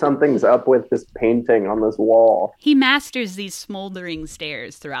knows something's up with this painting on this wall. He masters these smoldering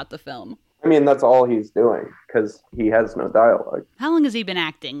stares throughout the film. I mean, that's all he's doing because he has no dialogue. How long has he been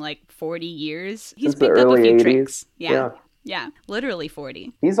acting? Like 40 years? He's Since the picked up a early few 80s. tricks. Yeah. Yeah, literally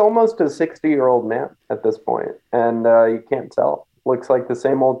 40. He's almost a 60-year-old man at this point, and you can't tell. Looks like the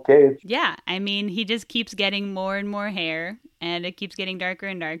same old Cage. Yeah, I mean, he just keeps getting more and more hair, and it keeps getting darker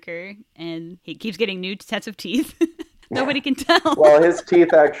and darker, and he keeps getting new sets of teeth. Nobody can tell. Well, his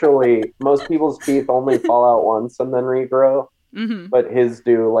teeth actually, most people's teeth only fall out once and then regrow. Mm-hmm. But his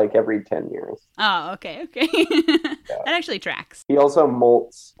do like every 10 years. Oh, okay. That actually tracks. He also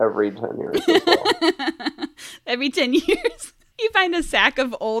molts every 10 years as well. Every 10 years? You find a sack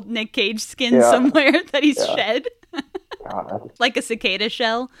of old Nick Cage skin somewhere that he's shed? God. Like a cicada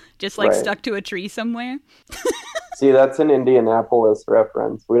shell, just like stuck to a tree somewhere. See, that's an Indianapolis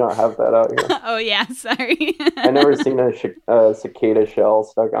reference. We don't have that out here. Oh, yeah, sorry. I've never seen a cicada shell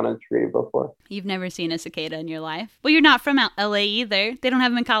stuck on a tree before. You've never seen a cicada in your life? Well, you're not from LA either. They don't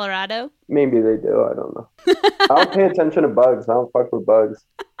have them in Colorado? Maybe they do. I don't know. I don't pay attention to bugs. I don't fuck with bugs.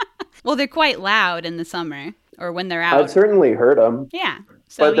 Well, they're quite loud in the summer, or when they're out. I've certainly heard them. Yeah.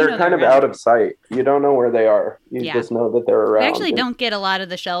 So, but they're kind of out of sight. You don't know where they are. You just know that they're around. We actually don't get a lot of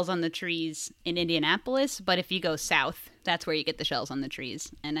the shells on the trees in Indianapolis, but if you go south, that's where you get the shells on the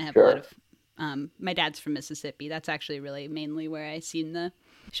trees. And I have a lot of... my dad's from Mississippi. That's actually really mainly where I seen the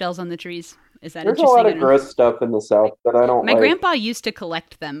shells on the trees. Is that There's interesting? a lot of gross stuff in the South that I don't My like. grandpa used to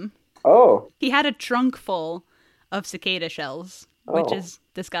collect them. Oh. He had a trunk full of cicada shells, which is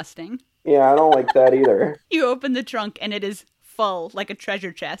disgusting. Yeah, I don't like that either. You open the trunk and it is full, like a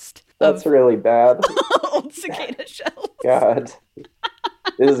treasure chest. That's really bad. Old cicada shells. God.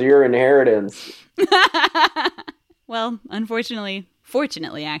 This is your inheritance. Well, fortunately,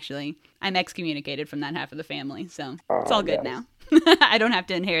 actually, I'm excommunicated from that half of the family, so it's all good now. I don't have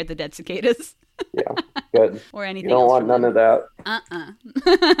to inherit the dead cicadas. Yeah, good. Or anything else. You don't want none of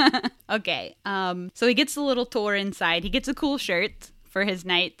that. Okay, so he gets a little tour inside. He gets a cool shirt for his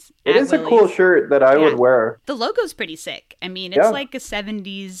night. It is Willie's. A cool shirt that I would wear. The logo's pretty sick. I mean, it's like a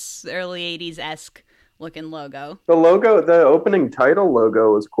 70s, early 80s-esque looking logo. The opening title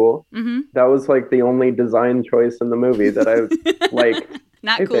logo was cool. Mm-hmm. That was like the only design choice in the movie that I like.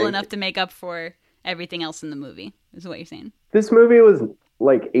 Not cool enough to make up for everything else in the movie, is what you're saying. This movie was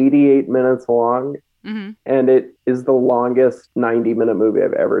like 88 minutes long. Mm-hmm. And it is the longest 90-minute movie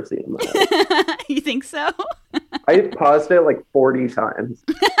I've ever seen in my life. You think so? I paused it like 40 times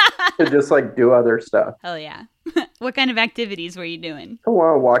to just like do other stuff. Hell yeah. What kind of activities were you doing?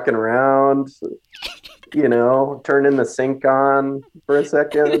 Walking around, turning the sink on for a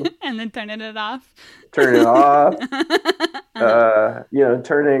second. And then turning it off. Turning it off.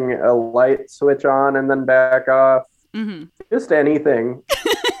 Turning a light switch on and then back off. Mm-hmm. Just anything.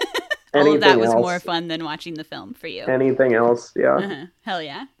 All of that was more fun than watching the film for you. Anything else, yeah. Uh-huh. Hell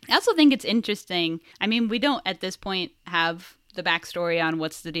yeah. I also think it's interesting. I mean, we don't at this point have the backstory on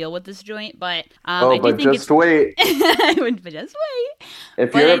what's the deal with this joint, but I do think just wait. But just wait.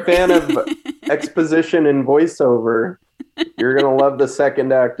 If you're a fan of exposition and voiceover, you're going to love the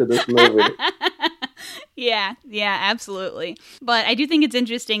second act of this movie. Yeah, absolutely. But I do think it's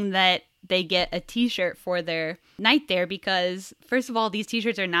interesting that they get a t-shirt for their night there because, first of all, these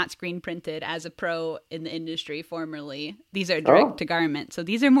t-shirts are not screen printed as a pro in the industry formerly. These are direct to garment, so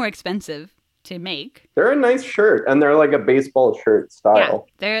these are more expensive to make. They're a nice shirt, and they're like a baseball shirt style.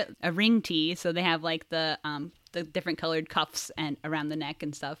 Yeah, they're a ring tee, so they have like the different colored cuffs and around the neck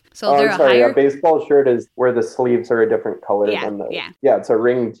and stuff. So they're a baseball shirt is where the sleeves are a different color than the... Yeah, it's a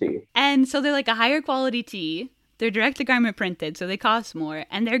ring tee. And so they're like a higher quality tee. They're direct-to-garment printed, so they cost more.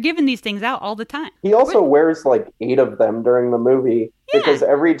 And they're giving these things out all the time. He also wears like 8 of them during the movie. Yeah. Because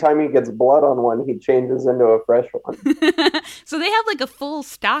every time he gets blood on one, he changes into a fresh one. So they have like a full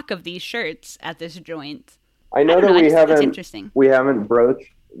stock of these shirts at this joint. I know we haven't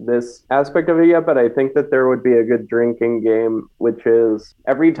broached this aspect of it yet, but I think that there would be a good drinking game, which is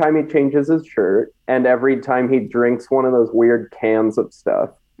every time he changes his shirt and every time he drinks one of those weird cans of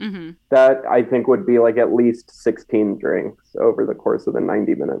stuff, mm-hmm. That I think would be like at least 16 drinks over the course of the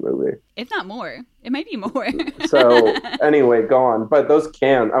 90-minute movie. If not more. It might be more. So anyway, go on. But those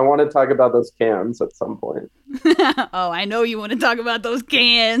cans, I want to talk about those cans at some point. Oh, I know you want to talk about those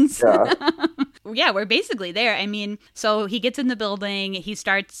cans. Yeah. Yeah, we're basically there. I mean, so he gets in the building, he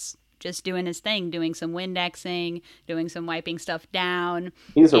starts just doing his thing, doing some Windexing, doing some wiping stuff down.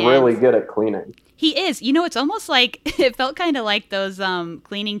 He's really good at cleaning. He is. You know, it's almost like, it felt kind of like those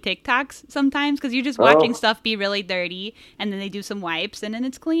cleaning TikToks sometimes, because you're just watching stuff be really dirty, and then they do some wipes, and then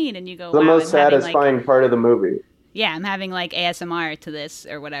it's clean, and you go, the most satisfying part of the movie. Yeah, I'm having like ASMR to this,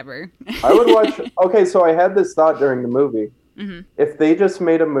 or whatever. I would watch, okay, so I had this thought during the movie. Mm-hmm. If they just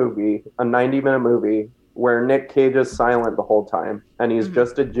made a 90-minute movie, where Nick Cage is silent the whole time and he's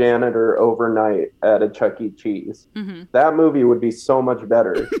just a janitor overnight at a Chuck E. Cheese. That movie would be so much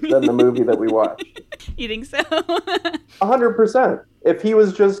better than the movie that we watched. You think so? 100%. If he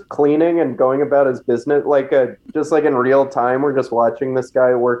was just cleaning and going about his business just like in real time, we're just watching this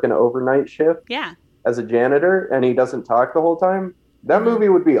guy work an overnight shift as a janitor and he doesn't talk the whole time, that movie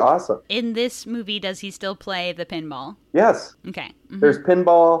would be awesome. In this movie, does he still play the pinball? Yes. Okay. There's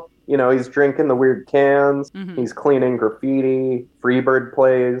pinball. You know, he's drinking the weird cans. He's cleaning graffiti. Freebird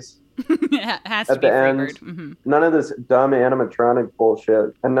plays. It has to at be the end. Freebird. None of this dumb animatronic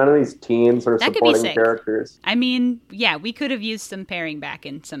bullshit. And none of these teens are That could be supporting sick. characters. I mean, yeah, we could have used some paring back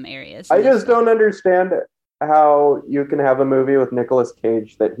in some areas. I just don't understand how you can have a movie with Nicolas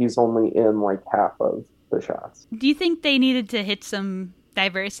Cage that he's only in like half of the shots. Do you think they needed to hit some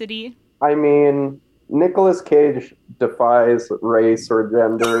diversity? I mean, Nicolas Cage defies race or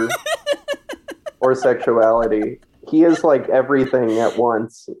gender or sexuality. He is like everything at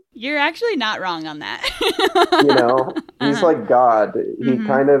once. You're actually not wrong on that. You know, he's like God. He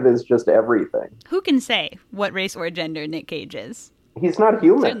kind of is just everything. Who can say what race or gender Nick Cage is? He's not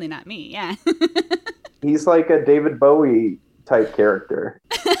human. Certainly not me, yeah. He's like a David Bowie type character.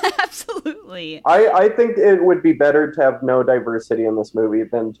 Absolutely. I think it would be better to have no diversity in this movie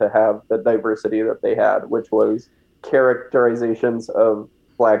than to have the diversity that they had, which was characterizations of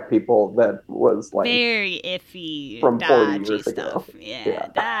Black people that was like very iffy, from 40 dodgy years stuff. ago. Yeah,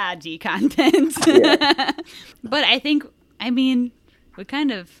 dodgy content. Yeah. But I mean, we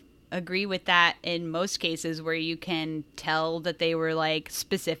kind of agree with that in most cases where you can tell that they were like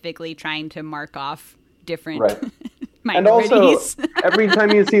specifically trying to mark off different And also, minorities. every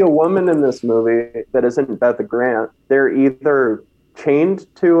time you see a woman in this movie that isn't Beth Grant, they're either chained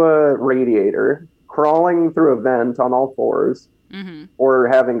to a radiator, crawling through a vent on all fours, or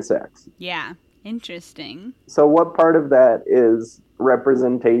having sex. Yeah, interesting. So what part of that is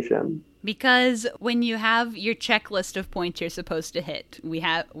representation? Because when you have your checklist of points you're supposed to hit, we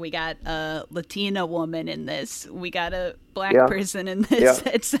got a Latina woman in this, we got a Black person in this,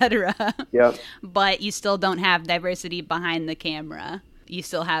 etc. Yeah. But you still don't have diversity behind the camera. You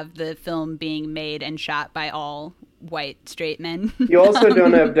still have the film being made and shot by all white straight men. You also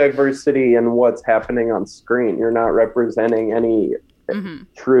don't have diversity in what's happening on screen. You're not representing any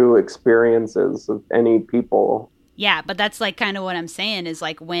true experiences of any people. Yeah, but that's like kind of what I'm saying is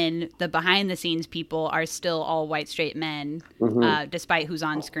like when the behind the scenes people are still all white straight men, despite who's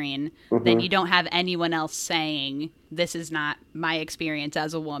on screen, then you don't have anyone else saying, this is not my experience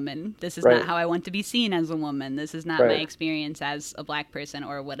as a woman. This is not how I want to be seen as a woman. This is not my experience as a Black person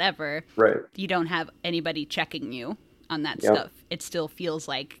or whatever. Right. You don't have anybody checking you on that stuff. It still feels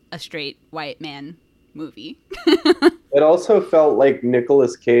like a straight white man movie. It also felt like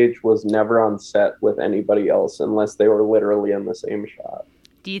Nicolas Cage was never on set with anybody else unless they were literally in the same shot.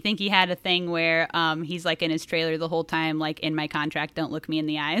 Do you think he had a thing where he's like in his trailer the whole time, like in my contract, don't look me in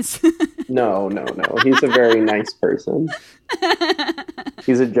the eyes? No. He's a very nice person.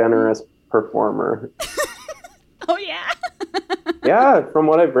 He's a generous performer. Oh, yeah? Yeah, from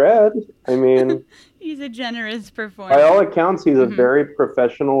what I've read. I mean, he's a generous performer. by all accounts, he's a very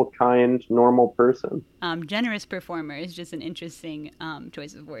professional, kind, normal person. Generous performer is just an interesting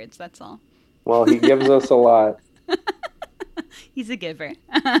choice of words, that's all. Well, he gives us a lot. He's a giver.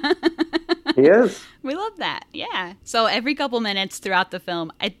 He is. We love that, yeah. So every couple minutes throughout the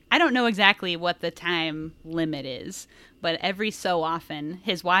film, I don't know exactly what the time limit is, but every so often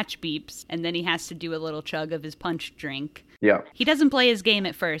his watch beeps and then he has to do a little chug of his punch drink. Yeah. He doesn't play his game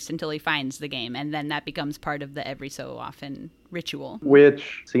at first until he finds the game, and then that becomes part of the every so often ritual.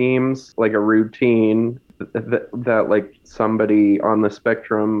 Which seems like a routine that like somebody on the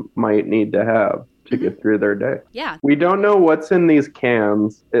spectrum might need to have to get through their day. Yeah. We don't know what's in these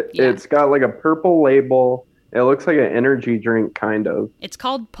cans. It's got like a purple label. It looks like an energy drink, kind of. It's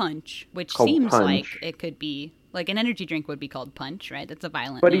called Punch, which Called seems Punch. like it could be, like an energy drink would be called Punch, right? That's a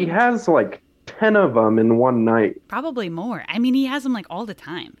violent But name. he has like 10 of them in one night. Probably more. I mean, he has them like all the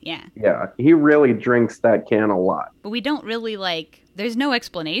time. Yeah. Yeah, he really drinks that can a lot. But we don't really there's no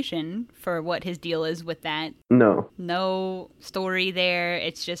explanation for what his deal is with that. No. No story there.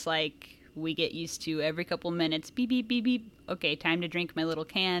 It's just like we get used to every couple minutes, beep, beep, beep, beep. Okay, time to drink my little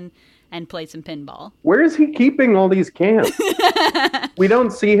can and play some pinball. Where is he keeping all these cans? We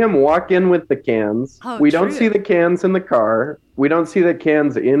don't see him walk in with the cans. Oh, we don't true. see the cans in the car. We don't see the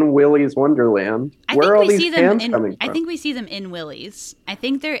cans in Willy's Wonderland. Where are all these cans coming from? I think we see them in Willie's. I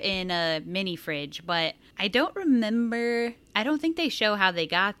think they're in a mini fridge, but I don't remember. I don't think they show how they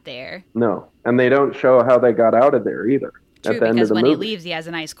got there. No, and they don't show how they got out of there either. True, at the end of because the when movie. he leaves, he has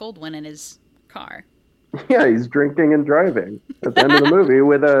an ice cold one in his car. Yeah, he's drinking and driving at the end of the movie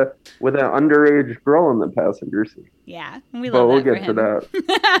with an underage girl in the passenger seat. Yeah, we But love we'll that for get to him.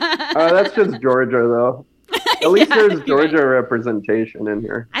 that. That's just Georgia, though. At least Yeah, there's you're Georgia right. representation in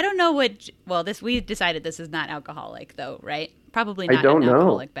here. I don't know what. Well, we decided this is not alcoholic, though, right? Probably I not don't an know.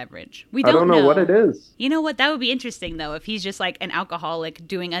 alcoholic beverage. We I don't know what it is. You know what? That would be interesting, though, if he's just like an alcoholic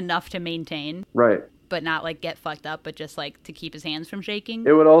doing enough to maintain, Right. but not like get fucked up, but just like to keep his hands from shaking.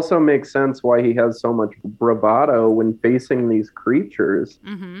 It would also make sense why he has so much bravado when facing these creatures.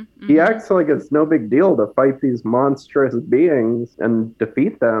 He acts like it's no big deal to fight these monstrous beings and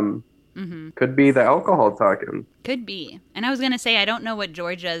defeat them. Could be the alcohol talking. Could be. And I was going to say, I don't know what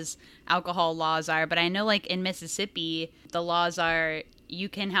Georgia's alcohol laws are, but I know like in Mississippi, the laws are you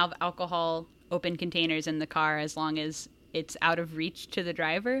can have alcohol open containers in the car as long as it's out of reach to the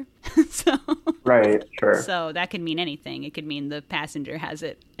driver. So Right, sure. So that could mean anything. It could mean the passenger has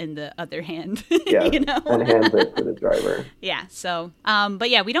it in the other hand. Yeah, you know? and hands it to the driver. Yeah. So, but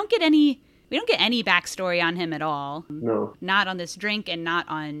yeah, we don't get any backstory on him at all. No. Not on this drink and not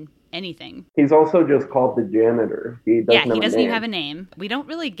on anything. He's also just called the janitor. He doesn't even have a name. We don't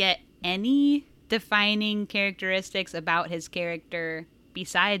really get any defining characteristics about his character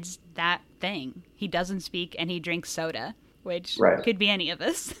besides that thing. He doesn't speak and he drinks soda, which could be any of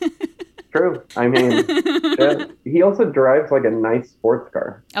us. True. I mean, shit. He also drives like a nice sports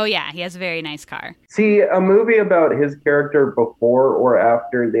car. Oh, yeah. He has a very nice car. See, a movie about his character before or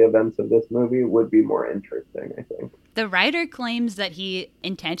after the events of this movie would be more interesting, I think. The writer claims that he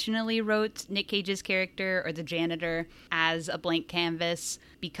intentionally wrote Nick Cage's character, or the janitor, as a blank canvas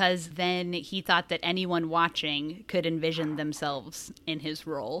because then he thought that anyone watching could envision themselves in his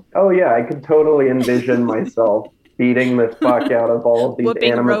role. Oh, yeah. I could totally envision myself beating the fuck out of all of these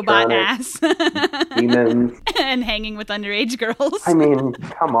whooping animatronic robot ass demons and hanging with underage girls. I mean,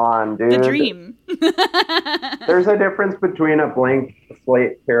 come on, dude. The dream. There's a difference between a blank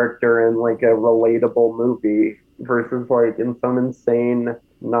slate character and like a relatable movie versus like in some insane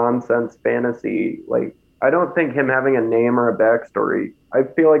nonsense fantasy. Like, I don't think him having a name or a backstory, I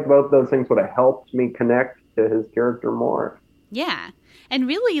feel like both those things would have helped me connect to his character more. Yeah. And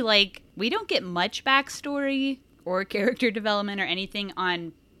really, like, we don't get much backstory or character development or anything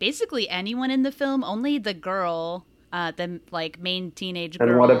on basically anyone in the film. Only the girl, the like main teenage girl.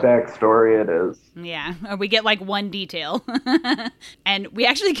 And what a backstory it is. Yeah, we get like one detail. And we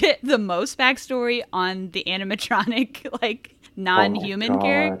actually get the most backstory on the animatronic, like non-human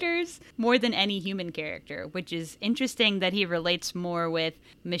characters more than any human character, which is interesting that he relates more with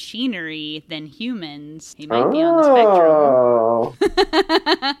machinery than humans. He might be on the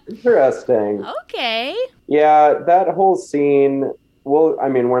spectrum. Interesting. Okay. Yeah, that whole scene, well, I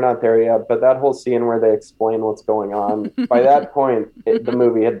mean, we're not there yet, but that whole scene where they explain what's going on, by that point, the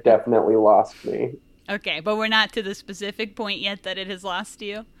movie had definitely lost me. Okay, but we're not to the specific point yet that it has lost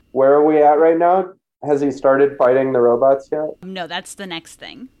you? Where are we at right now? Has he started fighting the robots yet? No, that's the next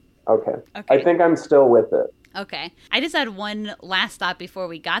thing. Okay. I think I'm still with it. Okay. I just had one last thought before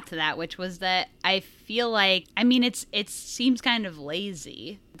we got to that, which was that I feel like, I mean, it seems kind of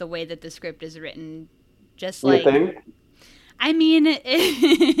lazy, the way that the script is written. Just like... You think? I mean...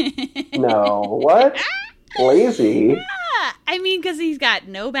 No. What? Lazy? Yeah. I mean, because he's got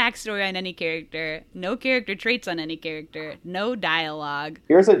no backstory on any character, no character traits on any character, no dialogue.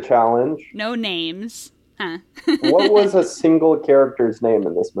 Here's a challenge. No names. Huh. What was a single character's name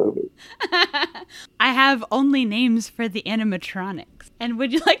in this movie? I have only names for the animatronics. And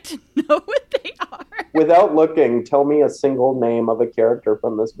would you like to know what they are? Without looking, tell me a single name of a character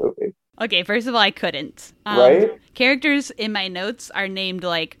from this movie. Okay, first of all, I couldn't. Right? Characters in my notes are named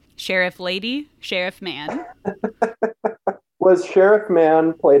like Sheriff Lady, Sheriff Man. Was Sheriff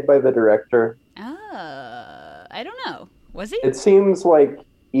Man played by the director? I don't know. Was he? It seems like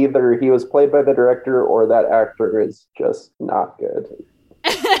either he was played by the director or that actor is just not good.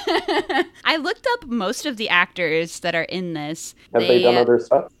 I looked up most of the actors that are in this. Have they done other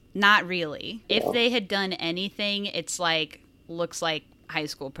stuff? Not really. Yeah. If they had done anything, it's like, looks like high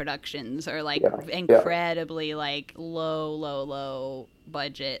school productions or like incredibly like low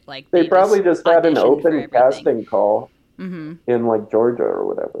budget. Like they probably just had an open casting call in like Georgia or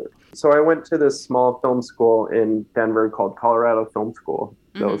whatever. So I went to this small film school in Denver called Colorado Film School.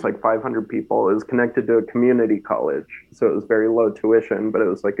 So it was like 500 people. It was connected to a community college. So it was very low tuition, but it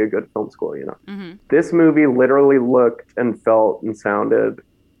was like a good film school, you know. This movie literally looked and felt and sounded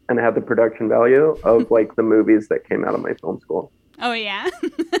and had the production value of like the movies that came out of my film school. Oh, yeah?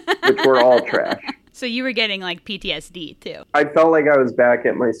 Which were all trash. So you were getting like PTSD too. I felt like I was back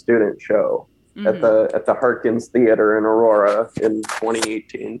at my student show at the Harkins Theater in Aurora in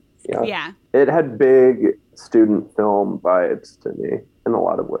 2018. Yeah. Yeah. It had big student film vibes to me in a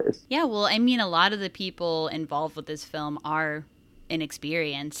lot of ways. Yeah, well, I mean, a lot of the people involved with this film are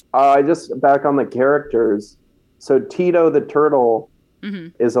inexperienced. Back on the characters. So Tito the Turtle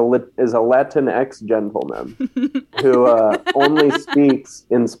is a Latinx gentleman who only speaks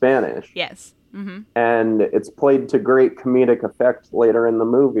in Spanish. Yes. Mm-hmm. And it's played to great comedic effect later in the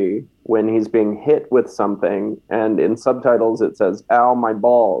movie when he's being hit with something, and in subtitles it says "Ow, my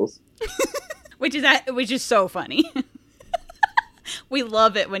balls," which is so funny. We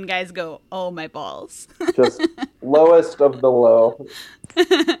love it when guys go, "Oh, my balls." Just lowest of the low.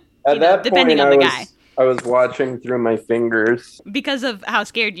 At that depending point, on the guy. I was watching through my fingers because of how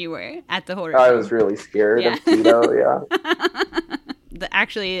scared you were at the horror. I was really scared of Tito. Yeah.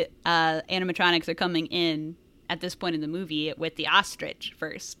 Animatronics are coming in at this point in the movie with the ostrich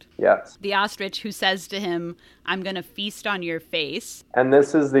first. Yes. The ostrich who says to him, "I'm going to feast on your face." And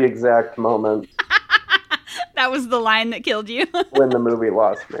this is the exact moment. That was the line that killed you. When the movie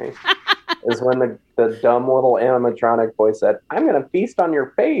lost me. Is when the dumb little animatronic boy said, "I'm going to feast on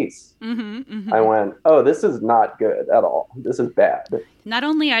your face." Mm-hmm, mm-hmm. I went, oh, this is not good at all. This is bad. Not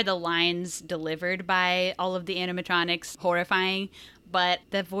only are the lines delivered by all of the animatronics horrifying, but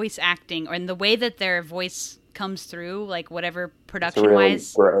the voice acting and the way that their voice comes through, like whatever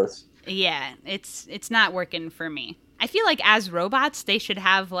production-wise. Really gross. Yeah, it's not working for me. I feel like as robots, they should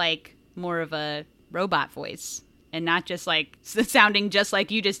have like more of a robot voice. And not just like sounding just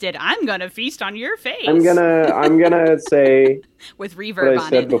like you just did. I'm gonna feast on your face. I'm gonna say with reverb what I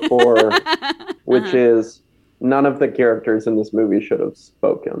said before, which is none of the characters in this movie should have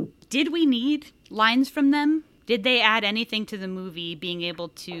spoken. Did we need lines from them? Did they add anything to the movie being able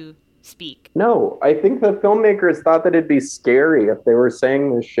to speak? No, I think the filmmakers thought that it'd be scary if they were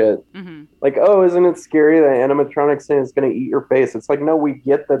saying this shit. Mm-hmm. Like, oh, isn't it scary that animatronics saying it's going to eat your face? It's like, no, we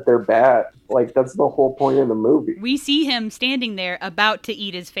get that they're bad. Like, that's the whole point of the movie. We see him standing there about to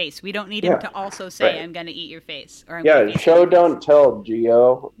eat his face. We don't need him to also say, I'm going to eat your face. Or show, don't tell,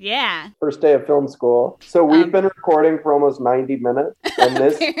 Gio. Yeah. First day of film school. So we've been recording for almost 90 minutes, and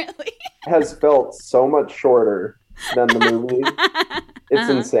this has felt so much shorter than the movie. It's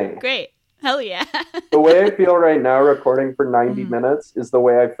insane. Great. Hell yeah. The way I feel right now recording for 90 minutes is the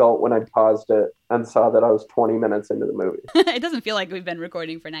way I felt when I paused it and saw that I was 20 minutes into the movie. It doesn't feel like we've been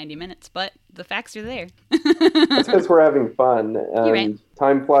recording for 90 minutes, but the facts are there. That's because we're having fun. And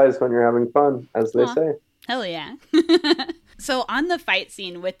time flies when you're having fun, as they say. Hell yeah. So on the fight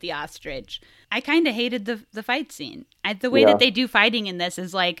scene with the ostrich, I kind of hated the fight scene. The way that they do fighting in this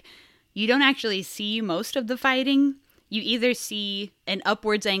is like, you don't actually see most of the fighting. You either see an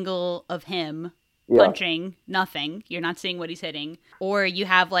upwards angle of him punching nothing. You're not seeing what he's hitting. Or you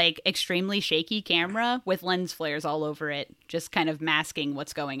have like extremely shaky camera with lens flares all over it, just kind of masking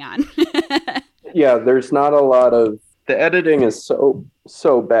what's going on. Yeah, there's not a lot of... The editing is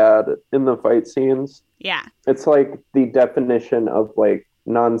so bad in the fight scenes. Yeah. It's like the definition of like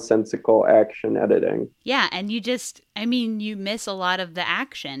nonsensical action editing. Yeah, and you miss a lot of the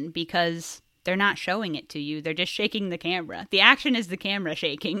action because they're not showing it to you. They're just shaking the camera. The action is the camera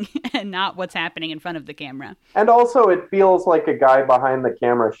shaking and not what's happening in front of the camera. And also it feels like a guy behind the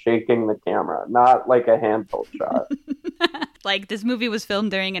camera shaking the camera, not like a handheld shot. Like this movie was filmed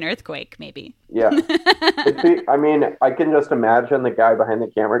during an earthquake, maybe. Yeah. I can just imagine the guy behind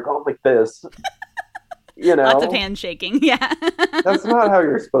the camera going like this. You know, lots of hands shaking. Yeah. That's not how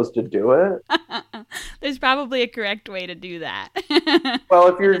you're supposed to do it. There's probably a correct way to do that. Well,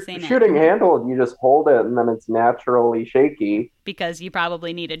 if you're shooting handled, you just hold it and then it's naturally shaky. Because you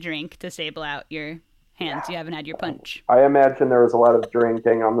probably need a drink to stable out your hands. You haven't had your punch. I imagine there was a lot of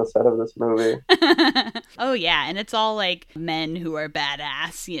drinking on the set of this movie. Oh, yeah. And it's all like men who are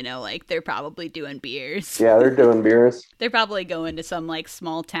badass, like they're probably doing beers. Yeah, they're doing beers. They're probably going to some like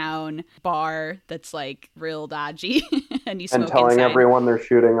small town bar that's like real dodgy. And you smoke telling inside. Everyone they're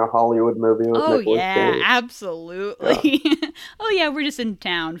shooting a Hollywood movie with Nicolas Cage. Absolutely. Yeah. Oh, yeah, we're just in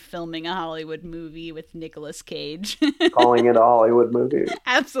town filming a Hollywood movie with Nicolas Cage. Calling it a Hollywood movie.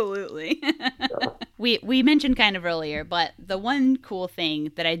 Absolutely. Yeah. We mentioned kind of earlier, but the one cool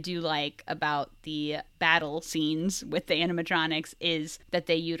thing that I do like about the battle scenes with the animatronics is that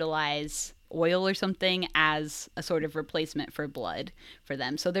they utilize oil or something as a sort of replacement for blood for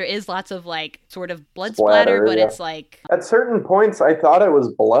them. So there is lots of like sort of blood splatter, but it's like... At certain points, I thought it was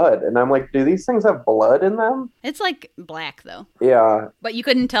blood. And I'm like, do these things have blood in them? It's like black, though. Yeah. But you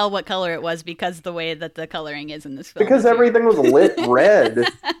couldn't tell what color it was because of the way that the coloring is in this film. Because everything was lit red.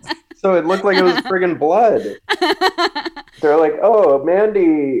 So it looked like it was friggin' blood. They're like, oh,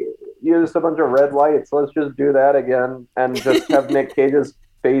 Mandy used a bunch of red lights. Let's just do that again and just have Nick Cage's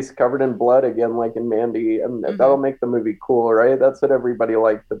face covered in blood again, like in Mandy, and that'll make the movie cool, right? That's what everybody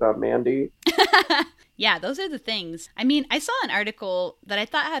liked about Mandy. Yeah, those are the things. I mean, I saw an article that I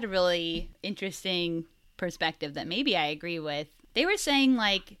thought had a really interesting perspective that maybe I agree with. They were saying,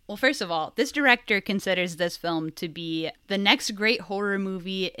 like, well, first of all, this director considers this film to be the next great horror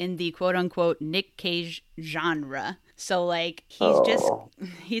movie in the quote-unquote Nick Cage genre. So, like,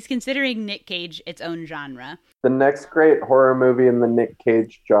 he's considering Nick Cage its own genre. The next great horror movie in the Nick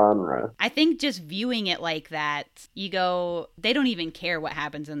Cage genre. I think just viewing it like that, you go, they don't even care what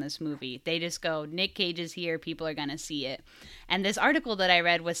happens in this movie. They just go, Nick Cage is here, people are going to see it. And this article that I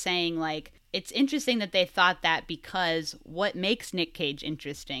read was saying, like, it's interesting that they thought that because what makes Nick Cage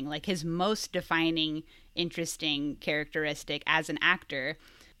interesting, like his most defining, interesting characteristic as an actor,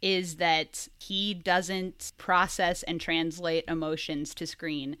 is that he doesn't process and translate emotions to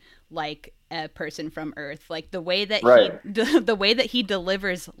screen like a person from Earth. Like the way that the way that he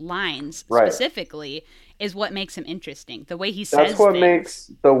delivers lines specifically is what makes him interesting. The way he says That's what things.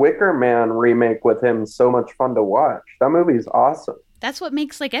 Makes the Wicker Man remake with him so much fun to watch. That movie's awesome. That's what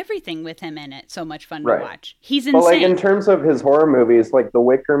makes like everything with him in it so much fun to watch. He's insane. But like in terms of his horror movies, like The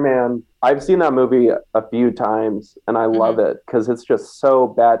Wicker Man, I've seen that movie a few times and I love it because it's just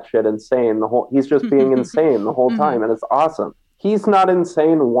so batshit insane. He's just being insane the whole time and it's awesome. He's not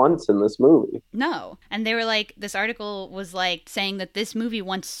insane once in this movie. No. And they were like, this article was like saying that this movie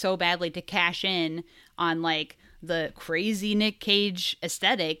wants so badly to cash in on like the crazy Nick Cage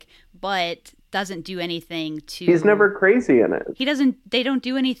aesthetic, but doesn't do anything to... He's never crazy in it. They don't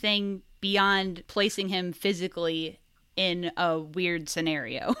do anything beyond placing him physically in a weird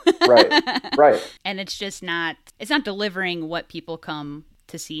scenario. Right. And it's not delivering what people come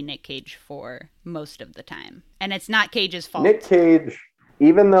to see Nick Cage for most of the time. And it's not Cage's fault. Nick Cage,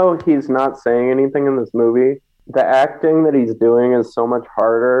 even though he's not saying anything in this movie, the acting that he's doing is so much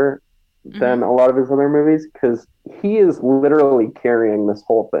harder than a lot of his other movies because he is literally carrying this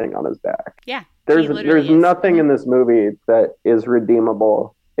whole thing on his back. Yeah. There's nothing in this movie that is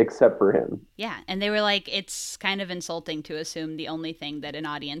redeemable except for him. Yeah, and they were like, it's kind of insulting to assume the only thing that an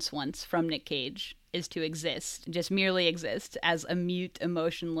audience wants from Nick Cage is to exist, just merely exist as a mute,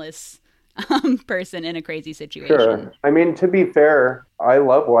 emotionless person in a crazy situation. Sure. I mean, to be fair, I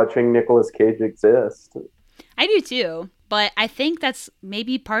love watching Nicolas Cage exist. I do too, but I think that's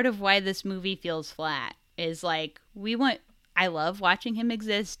maybe part of why this movie feels flat, is like, I love watching him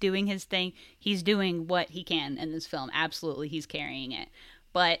exist, doing his thing. He's doing what he can in this film. Absolutely, he's carrying it.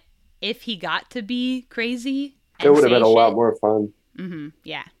 But if he got to be crazy, it would have been a lot more fun.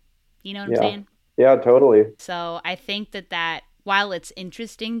 Yeah. You know what I'm saying? Yeah, totally. So I think that while it's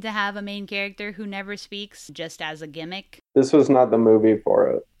interesting to have a main character who never speaks just as a gimmick, this was not the movie for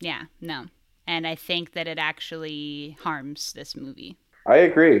it. Yeah, no. And I think that it actually harms this movie. I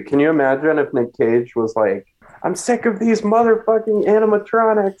agree. Can you imagine if Nick Cage was like, I'm sick of these motherfucking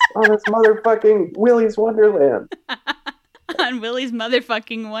animatronics on this motherfucking Willy's Wonderland. On Willy's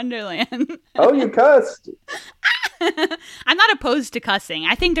motherfucking Wonderland. Oh, you cussed. I'm not opposed to cussing.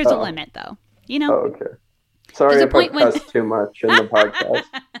 I think there's a limit, though. You know? Oh, okay. Sorry if I cussed too much in the podcast.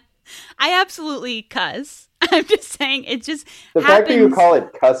 I absolutely cuss. I'm just saying it just the fact that you call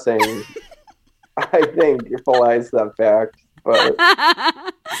it cussing, I think it belies that fact. But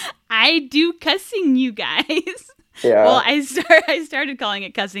I do cussing, you guys. Yeah. Well, I started calling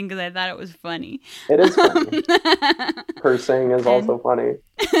it cussing because I thought it was funny. It is funny. Cursing is also funny.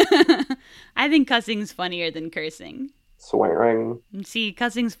 I think cussing's funnier than cursing. Swearing. See,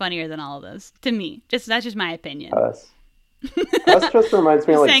 cussing's funnier than all of those. To me. That's just my opinion. Cuss. Cuss just reminds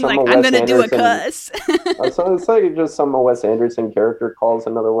me of like saying, some like, of I'm Wes gonna Anderson. Do a cuss. So it's like just some of Wes Anderson character calls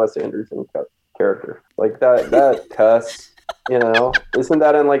another Wes Anderson character. Like that cuss. You know, isn't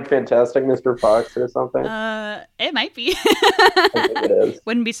that in like Fantastic Mr. Fox or something? It might be. I think it is.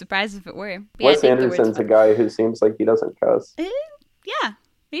 Wouldn't be surprised if it were. Wes Anderson's a guy who seems like he doesn't cuss. Yeah,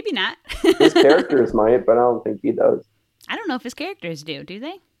 maybe not. His characters might, but I don't think he does. I don't know if his characters do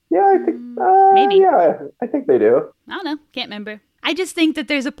they? Yeah, I think maybe. Yeah, I think they do. I don't know. Can't remember. I just think that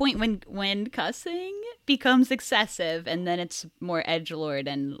there's a point when cussing becomes excessive, and then it's more edgelord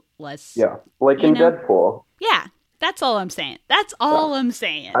and less. Yeah, like in Deadpool. Yeah. That's all I'm saying. I'm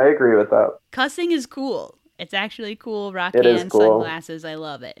saying. I agree with that. Cussing is cool. It's actually cool. Rock-hand sunglasses. I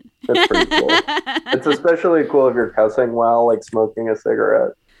love it. It's pretty cool. It's especially cool if you're cussing while like smoking a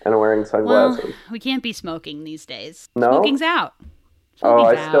cigarette and wearing sunglasses. Well, we can't be smoking these days. No? Smoking's out.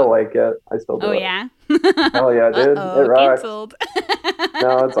 Still like it. I still do. Oh, it. yeah? Hell yeah, dude. It rocks. Canceled.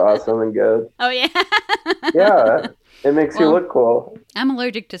 No, it's awesome and good. Oh, yeah? Yeah. It makes you look cool. I'm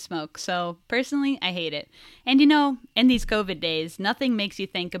allergic to smoke, so personally, I hate it. And in these COVID days, nothing makes you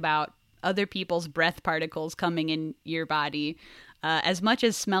think about other people's breath particles coming in your body as much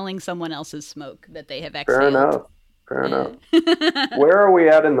as smelling someone else's smoke that they have exhaled. Fair enough. Where are we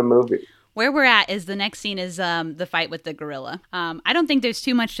at in the movie? Where we're at is the next scene is the fight with the gorilla. I don't think there's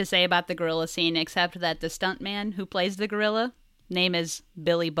too much to say about the gorilla scene, except that the stuntman who plays the gorilla, name is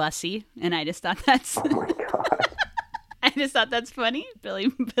Billy Bussey, and I just thought that's... Oh my God. I just thought that's funny, Billy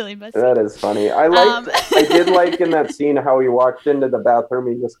Bussey. That is funny. I did like in that scene how he walked into the bathroom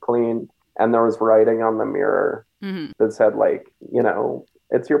he just cleaned, and there was writing on the mirror that said, like,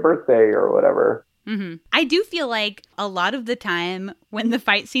 it's your birthday or whatever. Mm-hmm. I do feel like a lot of the time when the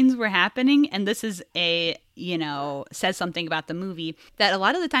fight scenes were happening, and this is says something about the movie, that a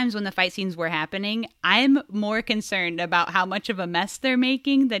lot of the times when the fight scenes were happening, I'm more concerned about how much of a mess they're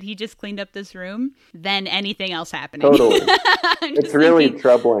making that he just cleaned up this room than anything else happening. Totally. It's really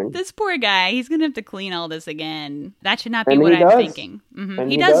troubling. This poor guy, he's going to have to clean all this again. That should not be what I'm thinking. Mm-hmm.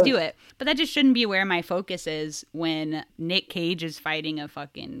 He does do it. But that just shouldn't be where my focus is when Nick Cage is fighting a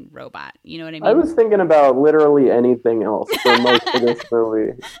fucking robot. You know what I mean? I was thinking about literally anything else for most of this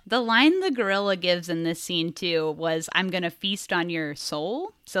movie. The line the gorilla gives in this scene, too, was, "I'm going to feast on your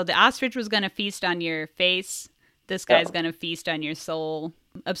soul." So the ostrich was going to feast on your face. This guy's going to feast on your soul.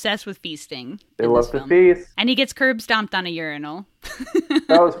 Obsessed with feasting. They love to feast. And he gets curb stomped on a urinal.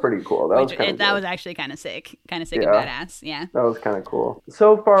 That was pretty cool. That was actually kind of sick. Kind of sick and badass. Yeah. That was kind of cool.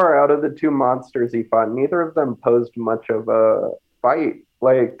 So far, out of the two monsters he fought, neither of them posed much of a fight.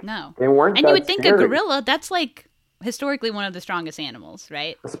 Like, no. They weren't And that you would think scary. a gorilla, that's like historically one of the strongest animals,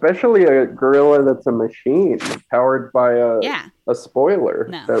 right? Especially a gorilla that's a machine powered by a spoiler.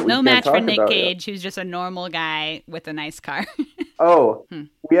 No match for Nick Cage, who's just a normal guy with a nice car.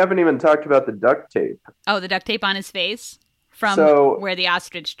 We haven't even talked about the duct tape. Oh, the duct tape on his face? From where the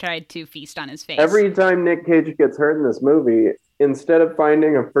ostrich tried to feast on his face. Every time Nick Cage gets hurt in this movie, instead of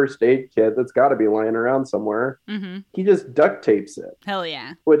finding a first aid kit that's got to be lying around somewhere, he just duct tapes it. Hell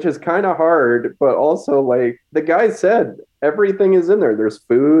yeah. Which is kind of hard, but also, like, the guy said, everything is in there. There's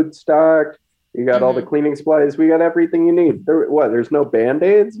food stocked. You got all the cleaning supplies. We got everything you need. There's no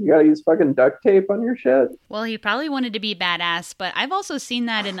Band-Aids? You got to use fucking duct tape on your shit? Well, he probably wanted to be badass, but I've also seen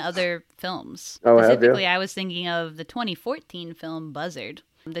that in other films. Oh, specifically, have you? I was thinking of the 2014 film Buzzard.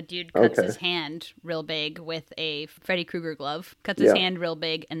 The dude cuts his hand real big with a Freddy Krueger glove, cuts his hand real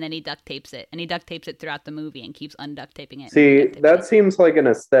big, and then he duct tapes it. And he duct tapes it throughout the movie and keeps unduct taping it. See, that seems like an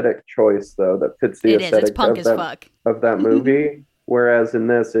aesthetic choice, though, that fits the aesthetic it's punk as fuck. Of that movie. Whereas in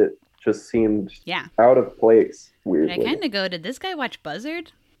this, it just seemed out of place, weirdly. I kind of go, did this guy watch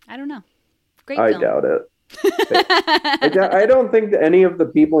Buzzard? I don't know. Great film. I doubt it. I don't think that any of the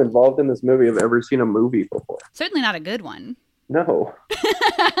people involved in this movie have ever seen a movie before. Certainly not a good one. No.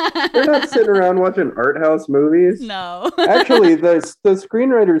 They're not sitting around watching art house movies. No. Actually, the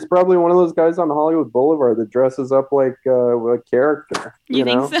screenwriter is probably one of those guys on Hollywood Boulevard that dresses up like a character. You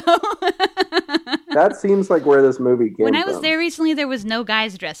think so? That seems like where this movie came from. When I was there recently, there was no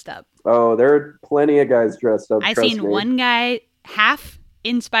guys dressed up. Oh, there are plenty of guys dressed up. I've seen one guy half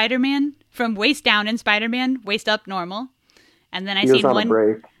in Spider-Man, from waist down in Spider-Man, waist up normal. And then I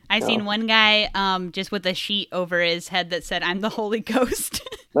seen one guy just with a sheet over his head that said, "I'm the Holy Ghost."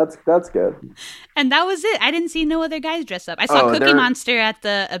 That's good. And that was it. I didn't see no other guys dressed up. I saw Cookie Monster at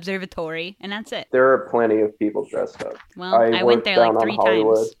the observatory, and that's it. There are plenty of people dressed up. Well, I went there like 3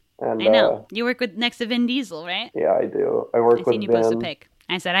 times. And, I know. You work next to Vin Diesel, right? Yeah, I do. I work with Vin. I seen you post a pic.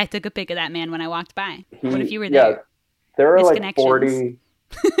 I said, I took a pic of that man when I walked by. What if you were there? Yeah, there are like 40.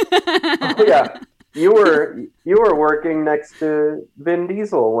 Oh, yeah. You were working next to Vin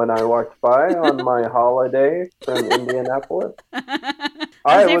Diesel when I walked by on my holiday from Indianapolis.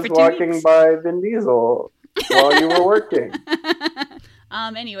 I was walking by Vin Diesel while you were working.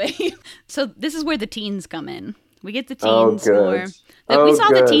 Anyway, so this is where the teens come in. We get the teens more. We saw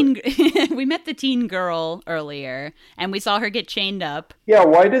the teen. We met the teen girl earlier, and we saw her get chained up. Yeah,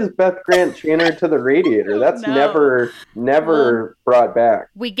 why does Beth Grant chain her to the radiator? That's never brought back.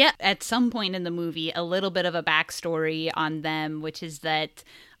 We get at some point in the movie a little bit of a backstory on them, which is that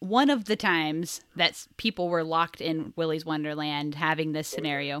one of the times that people were locked in Willy's Wonderland having this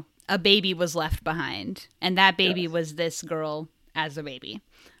scenario, a baby was left behind, and that baby was this girl as a baby.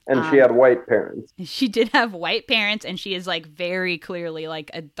 And she had white parents. She did have white parents, and she is like very clearly like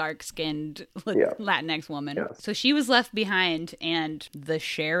a dark-skinned Latinx woman. Yes. So she was left behind, and the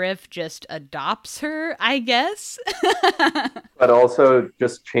sheriff just adopts her, I guess. But also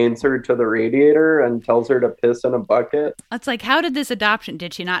just chains her to the radiator and tells her to piss in a bucket. It's like, how did this adoption?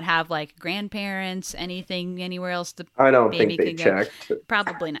 Did she not have like grandparents? Anything anywhere else? I don't think they checked.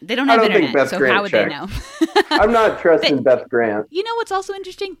 Probably not. They don't have internet, so Grant how would checked. they know? I'm not trusting Beth Grant. You know what's also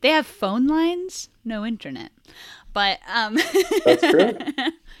interesting? They have phone lines, no internet. But that's true.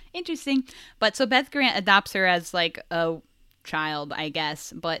 Interesting. But so Beth Grant adopts her as like a child, I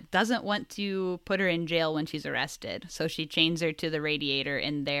guess, but doesn't want to put her in jail when she's arrested. So she chains her to the radiator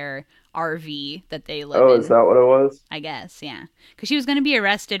in their RV that they live in. Oh, is that what it was? I guess, yeah. Because she was going to be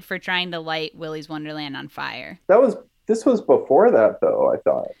arrested for trying to light Willy's Wonderland on fire. This was before that, though, I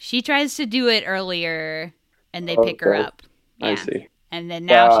thought. She tries to do it earlier, and they pick her up. Yeah. I see. And then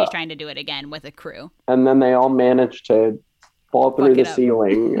now she's trying to do it again with a crew. And then they all manage to fall through the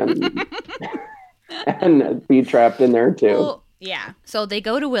ceiling and and be trapped in there too. Well, yeah. So they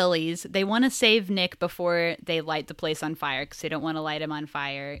go to Willy's. They want to save Nick before they light the place on fire because they don't want to light him on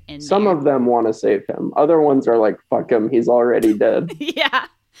fire. Some of them want to save him. Other ones are like, fuck him. He's already dead. Yeah.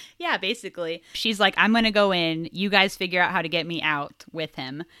 Yeah, basically. She's like, I'm going to go in. You guys figure out how to get me out with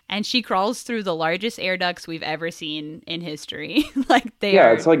him. And she crawls through the largest air ducts we've ever seen in history. Like they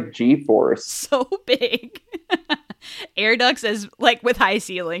are it's like G-force. So big. Air ducts as like with high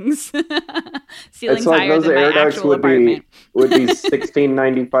ceilings. Ceilings like higher those than my air ducts actual apartment. would be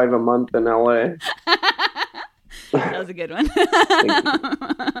 $16.95 a month in LA. That was a good one.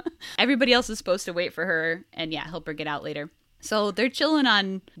 Everybody else is supposed to wait for her and help her get out later. So they're chilling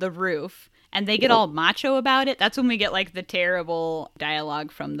on the roof and they get all macho about it. That's when we get like the terrible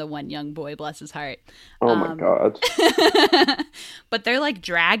dialogue from the one young boy, bless his heart. Oh my God. But they're like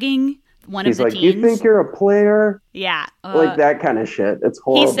dragging one He's of the like, teens. You think you're a player? Yeah. Like that kind of shit. It's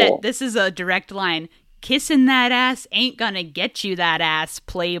horrible. He said, this is a direct line. Kissing that ass ain't gonna get you that ass,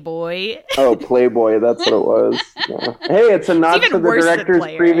 playboy. Oh, playboy. That's what it was. Yeah. Hey, it's a nod to the director's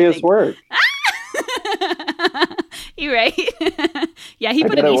player, previous work. You're right. Yeah, he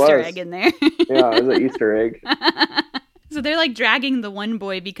put an Easter egg in there. Yeah, it was an Easter egg. So they're like dragging the one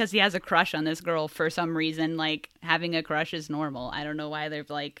boy because he has a crush on this girl for some reason. Like having a crush is normal. I don't know why they're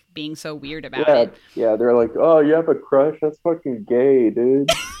like being so weird about it. Yeah, they're like, oh, you have a crush? That's fucking gay,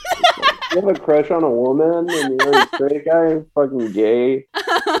 dude. You have a crush on a woman and you're a straight guy? Fucking gay.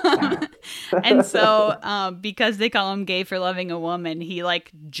 And so because they call him gay for loving a woman, he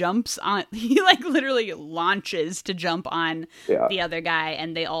like jumps on, he like literally launches to jump on the other guy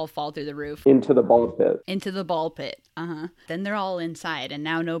and they all fall through the roof. Into the ball pit. Into the ball pit. Then they're all inside and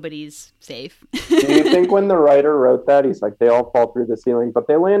now nobody's safe. Do you think when the writer wrote that, he's like, they all fall through the ceiling, but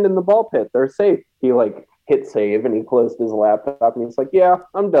they land in the ball pit. They're safe. He like hit save and he closed his laptop and he's like, yeah,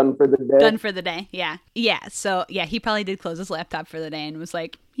 I'm done for the day. Done for the day. Yeah. Yeah. So yeah, he probably did close his laptop for the day and was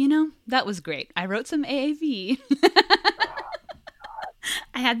like, that was great. I wrote some AAV.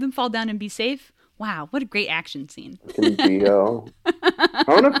 I had them fall down and be safe. Wow, what a great action scene. Geo. I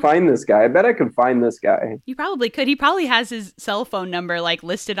want to find this guy. I bet I can find this guy. You probably could. He probably has his cell phone number like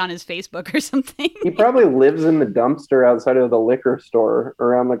listed on his Facebook or something. He probably lives in the dumpster outside of the liquor store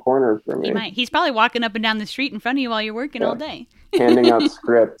around the corner from me. He might. He's probably walking up and down the street in front of you while you're working all day. Handing out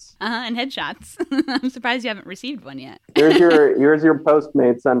scripts. And headshots. I'm surprised you haven't received one yet. Here's your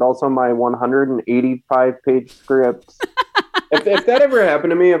Postmates and also my 185-page scripts. If that ever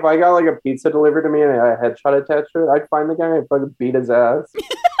happened to me, if I got like a pizza delivered to me and a headshot attached to it, I'd find the guy and fucking beat his ass.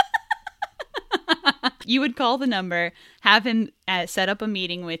 You would call the number, have him set up a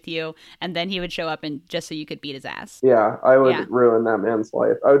meeting with you, and then he would show up and just so you could beat his ass. Yeah, I would ruin that man's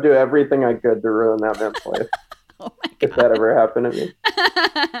life. I would do everything I could to ruin that man's life. Oh my God. If that ever happened to me.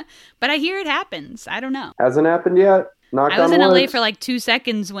 But I hear it happens. I don't know. Hasn't happened yet. Knock I was on in wood. LA for like 2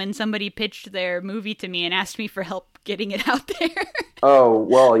 seconds when somebody pitched their movie to me and asked me for help getting it out there. Oh,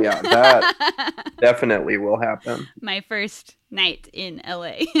 well, yeah, that definitely will happen. My first night in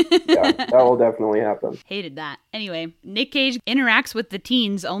LA. Yeah, that will definitely happen. Hated that. Anyway, Nick Cage interacts with the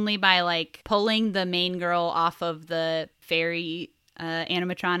teens only by like pulling the main girl off of the fairy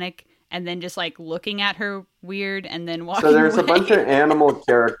animatronic and then just like looking at her weird and then walking So there's away. a bunch of animal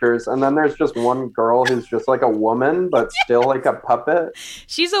characters and then there's just one girl who's just like a woman but still like a puppet.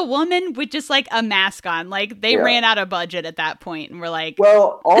 She's a woman with just like a mask on. Like they ran out of budget at that point and were like,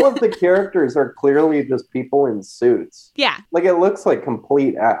 well, all of the characters are clearly just people in suits. Yeah. Like it looks like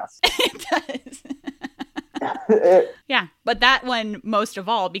complete ass. It does. It Yeah, but that one most of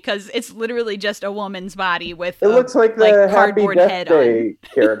all because it's literally just a woman's body with looks like the Happy cardboard Death head Day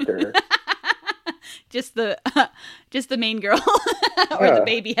character. just the main girl or Yeah. the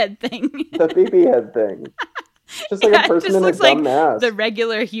baby head thing. The baby head thing. Just like a It person just in a looks dumb like mask. the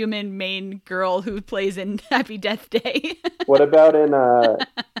regular human main girl who plays in Happy Death Day. What about in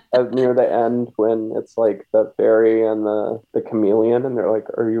near the end when it's like the fairy and the chameleon and they're like,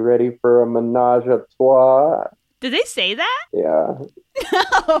 "Are you ready for a menage a trois?" Did they say that? Yeah,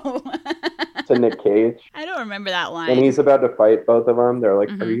 No. to Nick Cage. I don't remember that line. When he's about to fight both of them, they're like,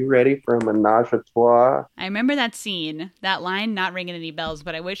 Mhm. "Are you ready for a menage a trois?" I remember that scene, that line not ringing any bells,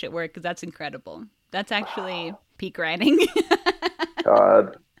 but I wish it worked because that's incredible. That's actually peak writing.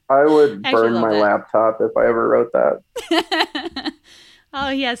 God, I would Actually burn love my that. laptop if I ever wrote that. Oh,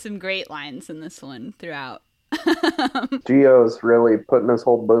 he has some great lines in this one throughout. Gio's really putting his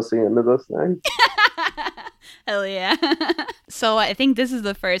whole pussy into this thing. Hell yeah. So I think this is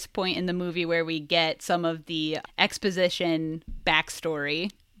the first point in the movie where we get some of the exposition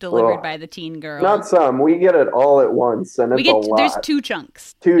backstory delivered Ugh. by the teen girl. Not some. We get it all at once, and it's a lot. There's two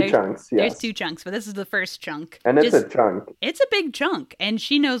chunks. Two chunks, yes. There's two chunks, but this is the first chunk. And it's a chunk. It's a big chunk, and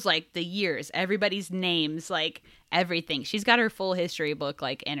she knows like the years, everybody's names, like everything. She's got her full history book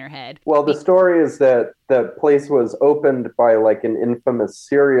like in her head. Well, the story is that the place was opened by like an infamous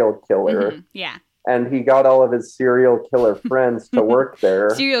serial killer, Mhm, yeah. and he got all of his serial killer friends to work there.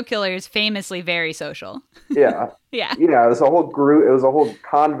 Serial killers famously very social. Yeah. Yeah. Yeah, it was a whole group, it was a whole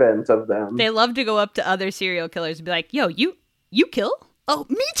convent of them. They love to go up to other serial killers and be like, "Yo, you kill? Oh,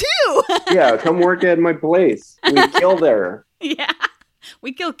 me too." Yeah, come work at my place. We kill there. Yeah.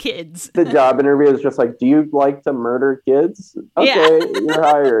 We kill kids. The job interview is just like, "Do you like to murder kids?" Okay, you're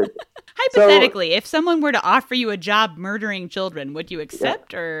hired. Hypothetically, if someone were to offer you a job murdering children, would you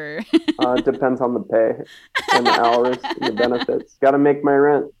accept or It depends on the pay and the hours and the benefits. Got to make my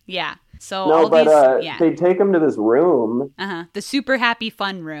rent. Yeah. So No, all but these yeah. they take him to this room The super happy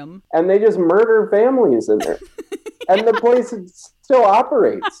fun room. and they just murder families in there. And the place still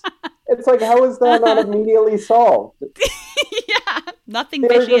operates. It's like, how is that not immediately solved? Yeah. Nothing They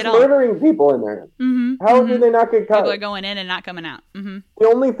were fishy just at all. murdering people in there. Mm-hmm. How do they not get caught? People are going in and not coming out. Mm-hmm. The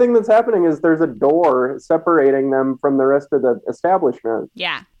only thing that's happening is there's a door separating them from the rest of the establishment.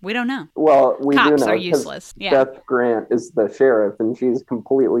 Yeah. We don't know. Well, we do Cops know. are 'cause useless. Yeah. Beth Grant is the sheriff, and she's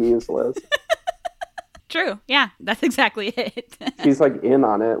completely useless. True. Yeah. That's exactly it. She's like in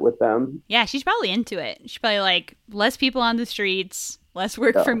on it with them. Yeah. She's probably into it. She's probably like, less people on the streets, less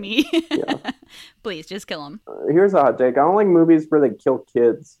work Yeah. for me. Yeah. Please just kill them. Here's a hot take. I don't like movies where they kill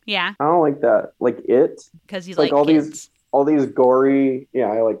kids. Yeah. I don't like that. Like It. Because you It's like all kids. all these gory. Yeah,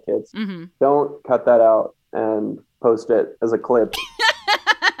 I like kids. Mm-hmm. Don't cut that out and post it as a clip.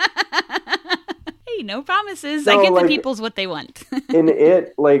 Hey, no promises. No, I give like- the peoples what they want. In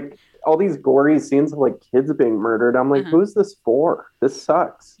It, like all these gory scenes of like kids being murdered. I'm like, who's this for? This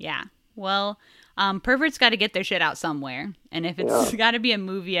sucks. Yeah. Well, perverts got to get their shit out somewhere. And if it's Yeah. got to be a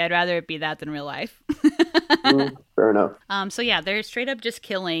movie, I'd rather it be that than real life. Fair enough. So yeah, they're straight up just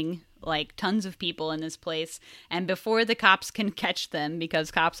killing like tons of people in this place. And before the cops can catch them,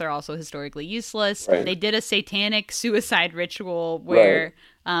 because cops are also historically useless, Right. they did a satanic suicide ritual where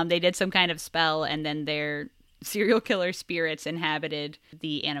they did some kind of spell and then their serial killer spirits inhabited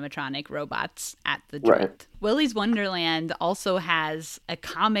the animatronic robots at the joint. Right. Willy's Wonderland also has a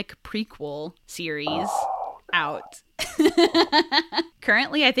comic prequel series out.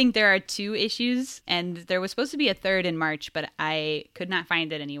 Currently, I think there are 2 issues, and there was supposed to be a third in March, but I could not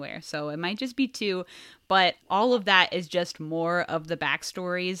find it anywhere. So it might just be 2, but all of that is just more of the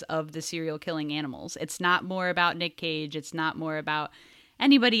backstories of the serial killing animals. It's not more about Nick Cage. It's not more about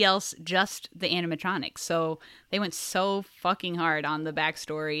anybody else, just the animatronics. So they went so fucking hard on the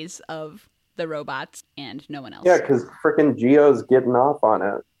backstories of the robots and no one else. Yeah, because freaking Gio's getting off on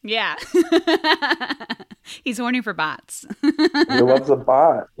it. Yeah. He's horny for bots. He loves a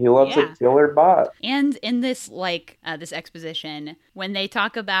bot. He loves Yeah. a killer bot. And in this, this exposition, when they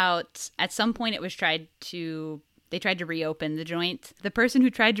talk about, at some point they tried to reopen the joint. The person who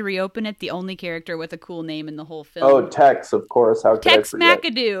tried to reopen it, the only character with a cool name in the whole film. Oh, Tex, of course. How could Tex I forget?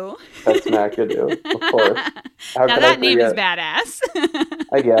 McAdoo. Tex McAdoo, of course. How Now could I that name is forget? badass.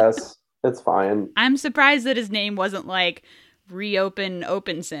 I guess. It's fine. I'm surprised that his name wasn't like Reopen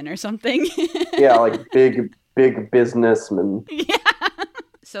Openson or something. Yeah, like big businessman. Yeah.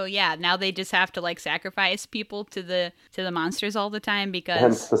 So yeah, now they just have to like sacrifice people to the monsters all the time because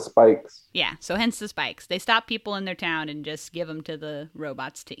Hence the spikes. yeah, so hence the spikes. They stop people in their town and just give them to the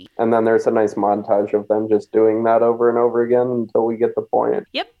robots to eat. And then there's a nice montage of them just doing that over and over again until we get the point.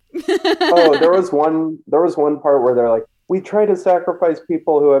 Yep. Oh, there was one part where they're like, we try to sacrifice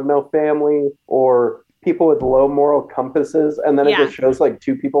people who have no family or people with low moral compasses, and then it Yeah. just shows like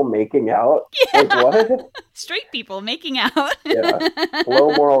two people making out. Like what? Straight people making out. Yeah.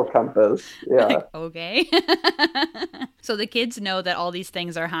 Low moral compass. Yeah. Like, okay. So the kids know that all these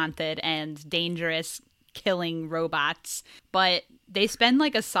things are haunted and dangerous, killing robots, but they spend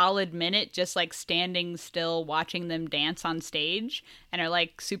like a solid minute just like standing still watching them dance on stage and are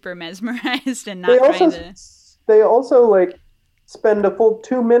like super mesmerized and not trying to. They also like spend a full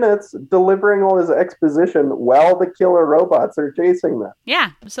 2 minutes delivering all this exposition while the killer robots are chasing them.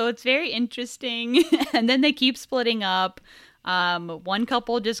 Yeah, so it's very interesting. And then they keep splitting up. One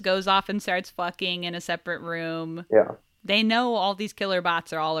couple just goes off and starts fucking in a separate room. Yeah. They know all these killer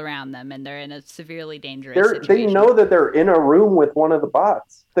bots are all around them and they're in a severely dangerous They situation. know that they're in a room with one of the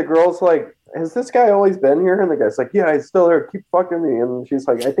bots. The girl's like, has this guy always been here? And the guy's like, yeah, he's still there. Keep fucking me. And she's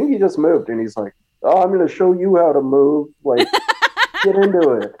like, I think he just moved. And he's like, oh, I'm going to show you how to move. Like, get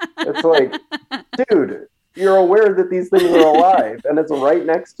into it. It's like, dude, you're aware that these things are alive and it's right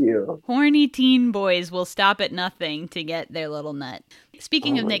next to you. Horny teen boys will stop at nothing to get their little nut.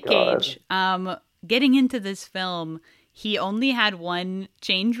 Speaking of Nick Cage, getting into this film, he only had one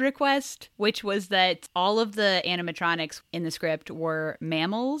change request, which was that all of the animatronics in the script were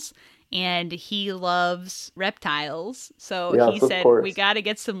mammals, and he loves reptiles. So Yes, he of said, course. we got to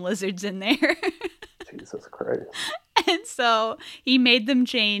get some lizards in there. Jesus Christ. And so he made them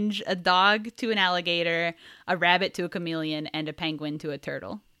change a dog to an alligator, a rabbit to a chameleon, and a penguin to a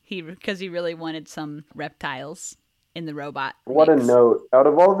turtle. Because he really wanted some reptiles in the robot. What mix. a note. Out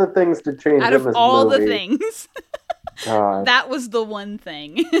of all the things to change Out in of this all movie, the things, God, that was the one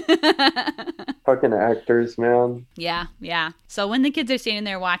thing. fucking actors, man. Yeah. So when the kids are standing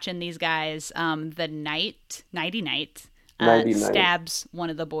there watching these guys, the Nighty Night Nighty Night. stabs one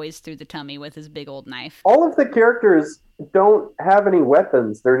of the boys through the tummy with his big old knife. All of the characters don't have any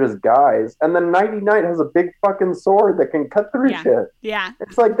weapons. They're just guys. And then Nighty Night has a big fucking sword that can cut through shit. Yeah.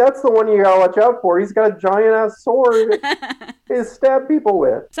 It's like, that's the one you gotta watch out for. He's got a giant-ass sword to stab people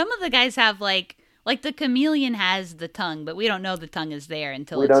with. Some of the guys have like the chameleon has the tongue, but we don't know the tongue is there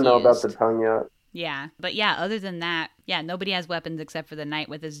until We it's don't know used. about the tongue yet. Yeah, but yeah, other than that, yeah, nobody has weapons except for the knight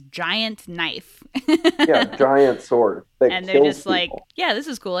with his giant knife. Yeah, giant sword that And they're kills just like, people. yeah, this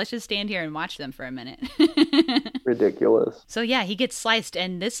is cool. I should stand here and watch them for a minute. Ridiculous. So yeah, he gets sliced,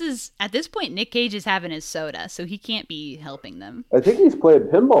 and at this point, Nick Cage is having his soda, so he can't be helping them. I think he's played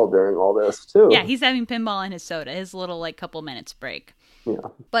pinball during all this, too. Yeah, he's having pinball and his soda, his little like couple minutes break. Yeah.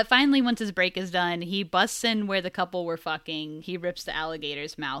 But finally, once his break is done, he busts in where the couple were fucking. He rips the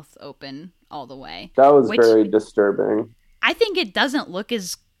alligator's mouth open all the way. That was very disturbing. I think it doesn't look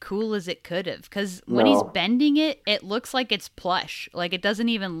as cool as it could have, because when he's bending it, it looks like it's plush. Like, it doesn't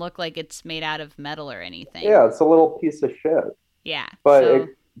even look like it's made out of metal or anything. Yeah, it's a little piece of shit. Yeah. But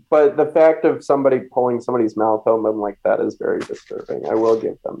but the fact of somebody pulling somebody's mouth open like that is very disturbing. I will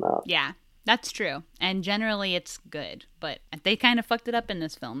give them that. Yeah, that's true. And generally it's good, but they kind of fucked it up in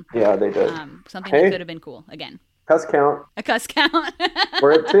this film. Yeah, they did. Something that could have been cool. Again. Cuss count. A cuss count.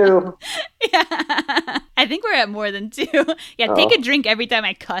 We're at 2. Yeah. I think we're at more than 2. Yeah, take a drink every time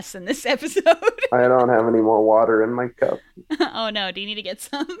I cuss in this episode. I don't have any more water in my cup. Oh no, do you need to get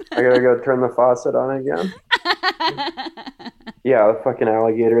some? I gotta go turn the faucet on again. Yeah, the fucking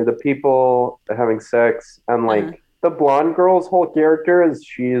alligator. The people having sex. And like the blonde girl's whole character is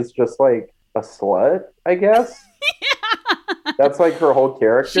she's just like a slut, I guess. That's like her whole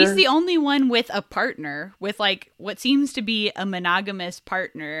character. She's the only one with a partner, with like what seems to be a monogamous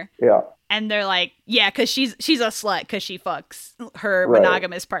partner. Yeah. And they're like, yeah, because she's a slut because she fucks her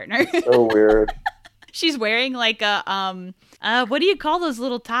monogamous partner. So weird. She's wearing like a what do you call those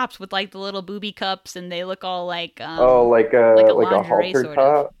little tops with like the little booby cups, and they look all like like a lingerie halter sort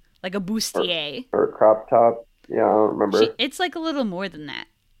top of, like a bustier or a crop top. Yeah, I don't remember. It's like a little more than that.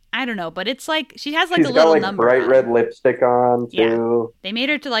 I don't know, but it's like she has like She's a little got like number. bright red lipstick on too. They made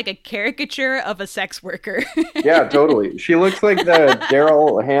her to like a caricature of a sex worker. Yeah, totally. She looks like the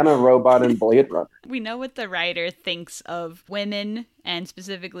Daryl Hannah robot in Blade Runner. We know what the writer thinks of women, and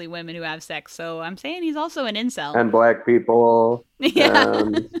specifically women who have sex, so I'm saying he's also an incel. And black people. Yeah.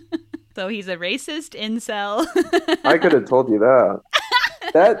 And... So he's a racist incel. I could have told you that.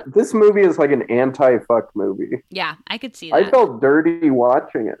 This movie is like an anti-fuck movie. Yeah, I could see that. I felt dirty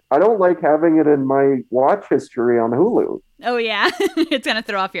watching it. I don't like having it in my watch history on Hulu. Oh yeah, it's gonna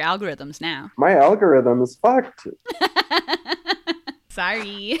throw off your algorithms now. My algorithm is fucked.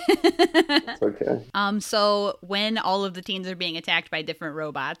 Sorry. It's okay. So when all of the teens are being attacked by different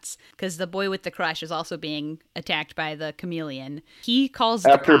robots, because the boy with the crush is also being attacked by the chameleon, he calls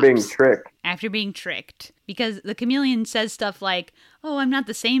the After cops. being tricked. After being tricked. Because the chameleon says stuff like, oh, I'm not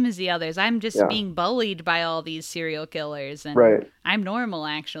the same as the others. I'm just being bullied by all these serial killers. And I'm normal,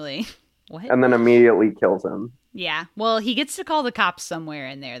 actually. What? And then immediately kills him. Yeah. Well, he gets to call the cops somewhere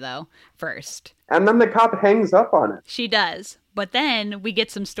in there, though, first. And then the cop hangs up on it. She does. But then we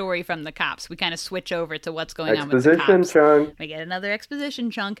get some story from the cops. We kind of switch over to what's going on with the cops. Exposition chunk. We get another exposition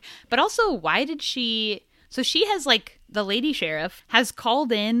chunk. But also, why did she... So she has, like, the lady sheriff has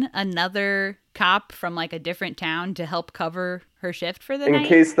called in another cop from, like, a different town to help cover her shift for the night. In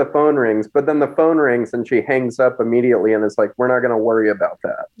case the phone rings. But then the phone rings and she hangs up immediately and is like, we're not going to worry about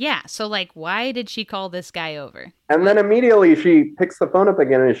that. Yeah. So, like, why did she call this guy over? And then immediately she picks the phone up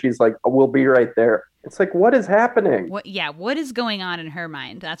again and she's like, oh, we'll be right there. It's like, what is happening? What is going on in her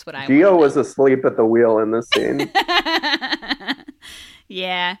mind? That's what I Gio was asleep at the wheel in this scene.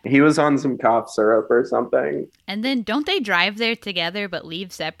 Yeah. He was on some cough syrup or something. And then don't they drive there together but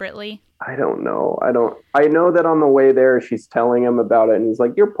leave separately? I don't know. I know that on the way there, she's telling him about it. And he's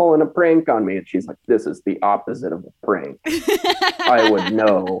like, you're pulling a prank on me. And she's like, this is the opposite of a prank. I would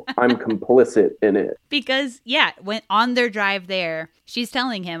know. I'm complicit in it. Because, yeah, when on their drive there, she's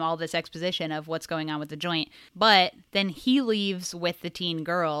telling him all this exposition of what's going on with the joint. But then he leaves with the teen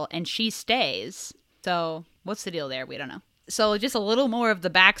girl and she stays. So what's the deal there? We don't know. So just a little more of the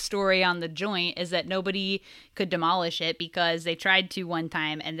backstory on the joint is that nobody could demolish it because they tried to one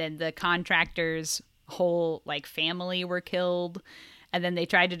time and then the contractor's whole like family were killed and then they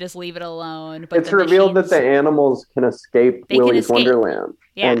tried to just leave it alone. But it's revealed that the animals can escape Willy's Wonderland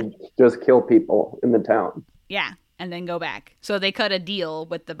and just kill people in the town. Yeah, and then go back. So they cut a deal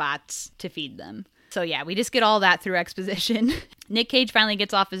with the bots to feed them. So yeah, we just get all that through exposition. Nick Cage finally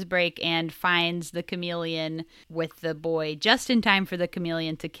gets off his break and finds the chameleon with the boy just in time for the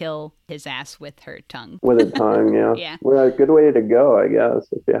chameleon to kill his ass with her tongue. With a tongue, yeah. Yeah. Well, a good way to go, I guess,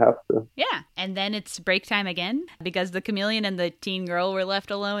 if you have to. Yeah. And then it's break time again because the chameleon and the teen girl were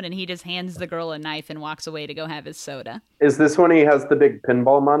left alone and he just hands the girl a knife and walks away to go have his soda. Is this when he has the big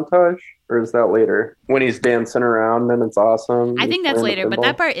pinball montage? Or is that later? When he's dancing around and it's awesome? I think that's later, but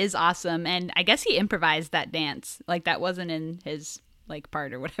that part is awesome. And I guess he improvised that dance. Like, that wasn't in his, like,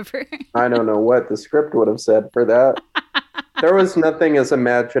 part or whatever. I don't know what the script would have said for that. There was nothing as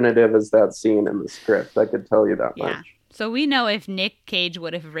imaginative as that scene in the script. I could tell you that much. So we know if Nick Cage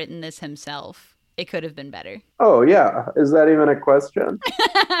would have written this himself, it could have been better. Oh, yeah. Is that even a question?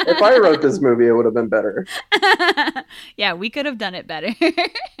 If I wrote this movie, it would have been better. Yeah, we could have done it better.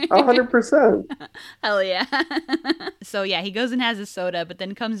 100%. Hell yeah. So yeah, he goes and has his soda, but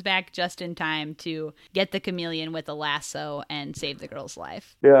then comes back just in time to get the chameleon with a lasso and save the girl's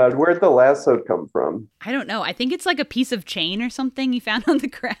life. Yeah, where'd the lasso come from? I don't know. I think it's like a piece of chain or something he found on the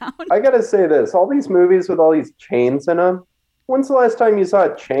ground. I gotta say this. All these movies with all these chains in them, when's the last time you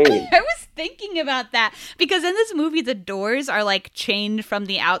saw a chain? I was thinking about that because in this movie, the doors are like chained from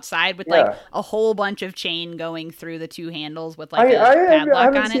the outside with like a whole bunch of chain going through the two handles with like a padlock I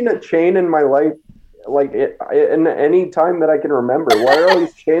haven't on seen it. a chain in my life, like in any time that I can remember. Why are all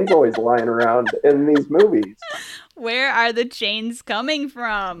these chains always lying around in these movies? Where are the chains coming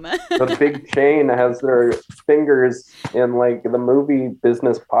from? The big chain has their fingers in like the movie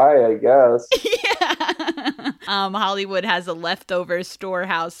Business Pie, I guess. Yeah. Hollywood has a leftover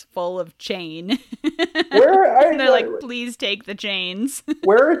storehouse full of chain. They're like, please take the chains.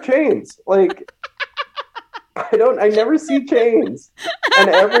 Where are chains? Like, I never see chains. And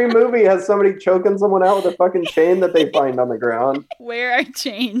every movie has somebody choking someone out with a fucking chain that they find on the ground. Where are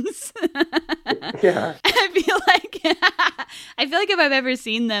chains? Yeah. I feel like if I've ever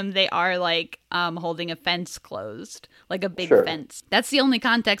seen them, they are like holding a fence closed, like a big fence. That's the only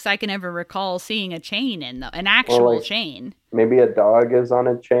context I can ever recall seeing a chain in, though, an actual chain. Maybe a dog is on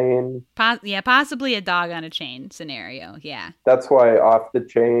a chain. Possibly a dog on a chain scenario. Yeah. That's why off the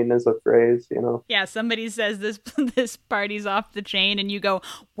chain is a phrase, you know? Yeah, somebody says this party's off the chain and you go,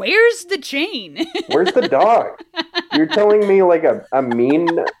 where's the chain? Where's the dog? You're telling me like a mean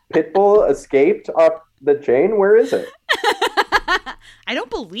pit bull escaped off the chain? Where is it? I don't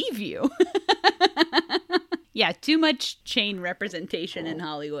believe you. Yeah, too much chain representation in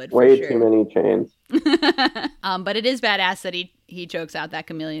Hollywood. Way too many chains. But it is badass that he chokes out that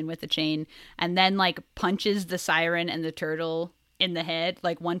chameleon with the chain and then like punches the siren and the turtle in the head,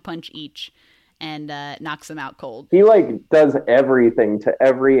 like one punch each, and knocks them out cold. He like does everything to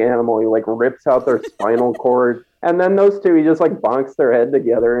every animal. He like rips out their spinal cord, And then those two, he just like bonks their head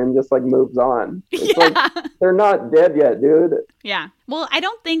together and just like moves on. It's like, they're not dead yet, dude. Yeah. Well, I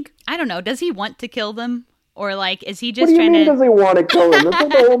don't know. Does he want to kill them? Or like, is he What just do you trying mean to... does he want to kill him? That's what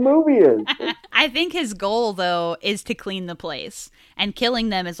the whole movie is. I think his goal, though, is to clean the place. And killing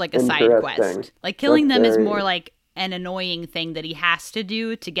them is like a side quest. Like, killing them is more like an annoying thing that he has to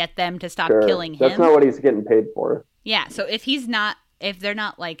do to get them to stop killing him. That's not what he's getting paid for. Yeah, so if they're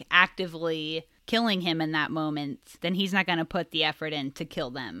not like actively killing him in that moment, then he's not going to put the effort in to kill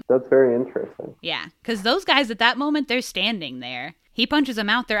them. That's very interesting. Yeah, because those guys at that moment, they're standing there. He punches them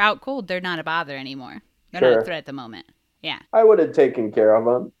out, they're out cold, they're not a bother anymore. They're not a threat at the moment. Yeah. I would have taken care of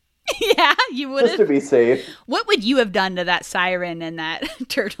them. Yeah, you would have. Just to be safe. What would you have done to that siren and that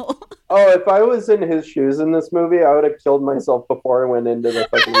turtle? Oh, if I was in his shoes in this movie, I would have killed myself before I went into the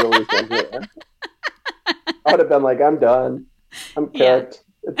fucking Willie's Wonderland. I would have been like, I'm done. I'm cooked. Yeah.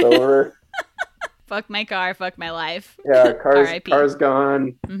 It's over. Fuck my car, fuck my life. Yeah, car's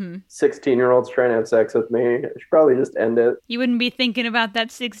gone. 16-year-old's trying to have sex with me. I should probably just end it. You wouldn't be thinking about that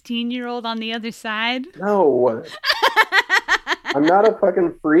 16-year-old on the other side? No. I'm not a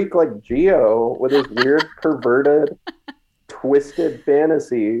fucking freak like Geo with his weird, perverted, twisted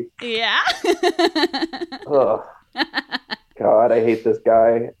fantasy. Yeah. Ugh. God, I hate this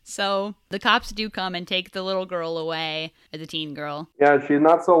guy. So the cops do come and take the little girl away, the teen girl. Yeah, she's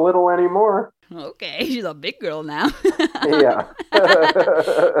not so little anymore. Okay, she's a big girl now. Yeah.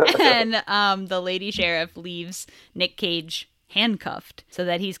 And the lady sheriff leaves Nick Cage handcuffed so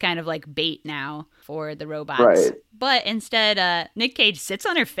that he's kind of like bait now for the robots. Right. But instead, Nick Cage sits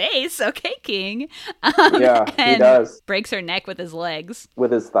on her face. Okay, King. Yeah, he does. Breaks her neck with his legs.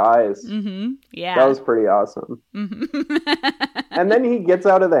 With his thighs. Mm-hmm. Yeah. That was pretty awesome. Mm-hmm. And then he gets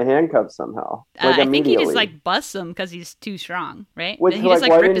out of the handcuffs somehow. Like I think he just like busts him because he's too strong, right? Which, he just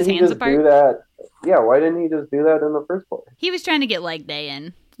like ripped his hands apart. Do that? Yeah, why didn't he just do that in the first place? He was trying to get leg day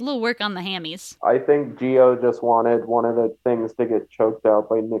in. A little work on the hammies. I think Geo just wanted one of the things to get choked out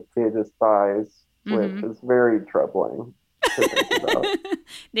by Nick Cage's thighs, which is very troubling to think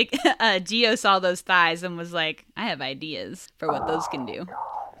about. Geo saw those thighs and was like, I have ideas for what those can do.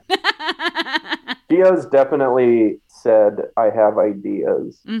 Geo's definitely said, I have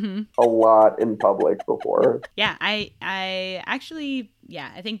ideas a lot in public before. Yeah, I actually,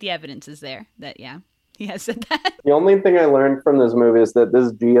 I think the evidence is there that, he has said that. The only thing I learned from this movie is that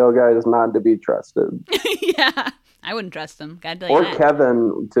this Geo guy is not to be trusted. Yeah, I wouldn't trust him. God tell you or that.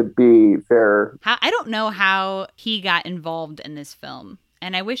 Kevin, to be fair. I don't know how he got involved in this film,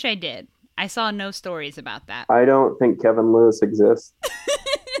 and I wish I did. I saw no stories about that. I don't think Kevin Lewis exists.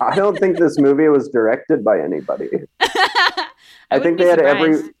 I don't think this movie was directed by anybody. I think they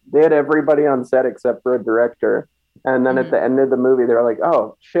had everybody on set except for a director. And then at the end of the movie, they're like,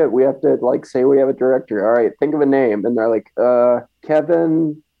 oh, shit, we have to, like, say we have a director. All right, think of a name. And they're like,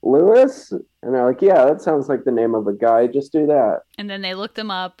 Kevin Lewis? And they're like, yeah, that sounds like the name of a guy. Just do that. And then they looked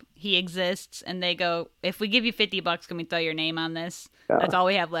him up. He exists. And they go, if we give you $50, can we throw your name on this? Yeah. That's all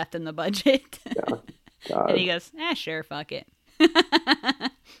we have left in the budget. Yeah. And he goes, sure, fuck it. I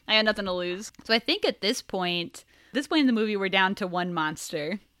got nothing to lose. So I think at this point in the movie, we're down to one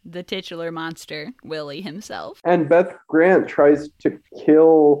monster. The titular monster, Willie himself. And Beth Grant tries to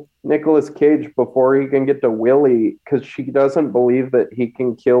kill Nicolas Cage before he can get to Willie because she doesn't believe that he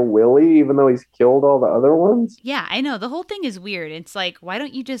can kill Willie, even though he's killed all the other ones. Yeah, I know. The whole thing is weird. It's like, why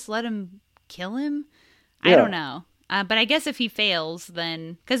don't you just let him kill him? Yeah. I don't know. But I guess if he fails,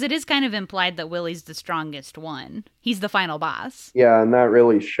 then... Because it is kind of implied that Willie's the strongest one. He's the final boss. Yeah, and that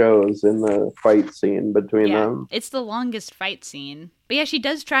really shows in the fight scene between them. It's the longest fight scene. But yeah, she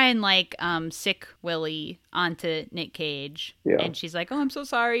does try and, like, sick Willie onto Nick Cage. Yeah. And she's like, oh, I'm so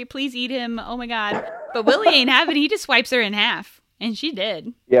sorry. Please eat him. Oh, my God. But Willie ain't having it. He just swipes her in half. And she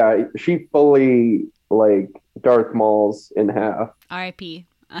did. Yeah, she fully, like, Darth Maul's in half. R.I.P.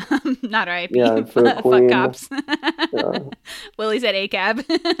 Not R.I.P. Yeah, for the queen. Fuck cops. Yeah. Willie's at ACAB.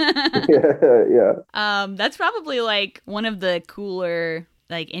 Yeah. That's probably like one of the cooler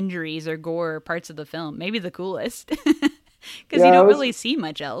like injuries or gore parts of the film. Maybe the coolest. Because you don't really see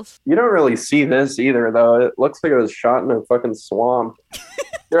much else. You don't really see this either, though. It looks like it was shot in a fucking swamp.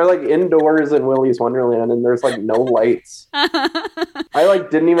 They're like indoors in Willy's Wonderland, and there's like no lights. I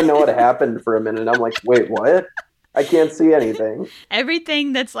like didn't even know what happened for a minute. I'm like, wait, what? I can't see anything.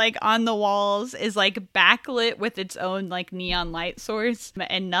 Everything that's like on the walls is like backlit with its own like neon light source,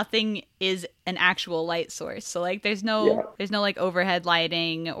 and nothing is an actual light source. So like there's no like overhead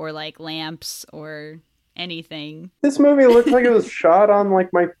lighting or like lamps or anything. This movie looks like it was shot on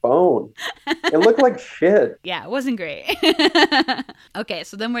like my phone. It looked like shit. Yeah, it wasn't great. Okay,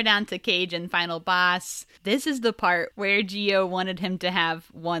 so then we're down to Cage and Final Boss. This is the part where Gio wanted him to have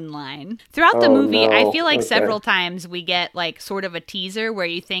one line. Throughout the movie, no. I feel like several times we get like sort of a teaser where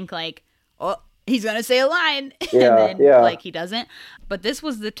you think like, oh, he's gonna say a line, Yeah, and then yeah. like he doesn't. But this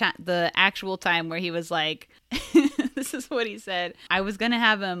was the actual time where he was like, this is what he said. I was gonna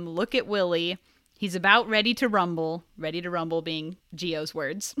have him look at Willie. He's about ready to rumble being Gio's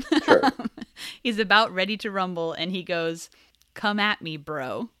words. Sure. He's about ready to rumble, and he goes, "Come at me,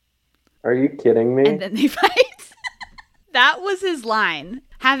 bro." Are you kidding me? And then they fight. That was his line.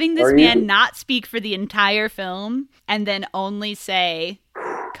 Having this man not speak for the entire film and then only say,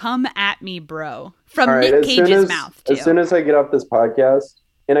 "Come at me, bro," from Nick Cage's mouth, too. As soon as I get off this podcast,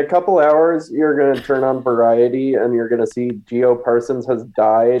 in a couple hours, you're going to turn on Variety and you're going to see Gio Parsons has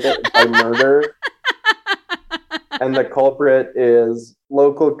died by murder. And the culprit is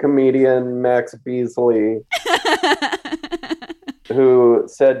local comedian Max Beasley, who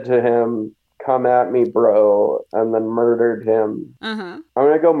said to him, "Come at me, bro," and then murdered him. Uh-huh. I'm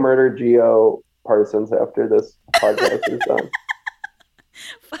going to go murder Gio Parsons after this podcast is done.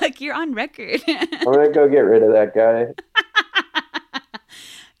 Fuck, you're on record. I'm going to go get rid of that guy.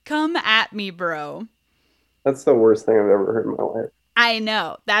 Come at me, bro. That's the worst thing I've ever heard in my life. I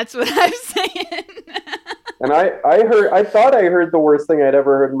know. That's what I'm saying. And I thought I heard the worst thing I'd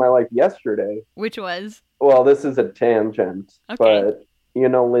ever heard in my life yesterday. Which was? Well, this is a tangent, Okay. but you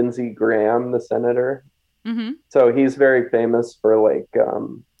know Lindsey Graham, the senator? Mm-hmm. So he's very famous for like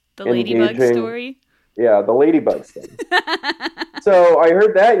the ladybug story? Yeah, the ladybug thing. So I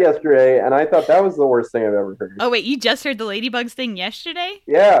heard that yesterday, and I thought that was the worst thing I've ever heard. Oh, wait, you just heard the ladybugs thing yesterday?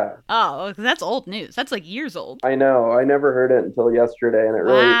 Yeah. Oh, that's old news. That's like years old. I know. I never heard it until yesterday, and it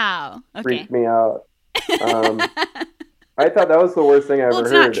really freaked me out. I thought that was the worst thing I ever heard. Well,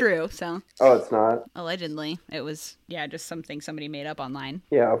 it's not true, so. Oh, it's not? Allegedly. It was, just something somebody made up online.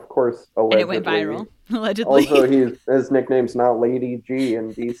 Yeah, of course. Allegedly. And it went viral. Allegedly. Also, his nickname's not Lady G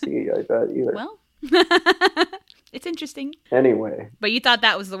in DC, I bet, either. Well, it's interesting. Anyway. But you thought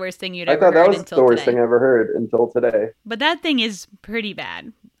that was the worst thing you'd ever heard until today. I thought that was the worst thing I ever heard until today. But that thing is pretty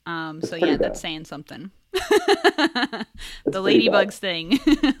bad. That's saying something. The ladybugs thing.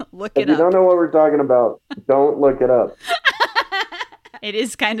 Look it up. If you don't know what we're talking about, don't look it up. It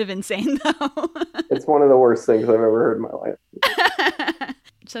is kind of insane, though. It's one of the worst things I've ever heard in my life.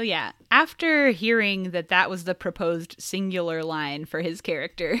 So yeah, after hearing that was the proposed singular line for his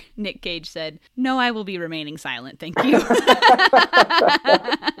character, Nick Cage said, "No, I will be remaining silent, thank you."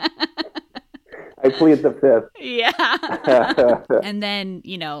 I plead the fifth. Yeah. And then,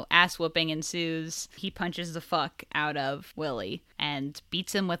 ass whooping ensues. He punches the fuck out of Willie and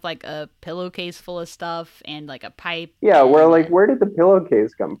beats him with like a pillowcase full of stuff and like a pipe. Yeah, where did the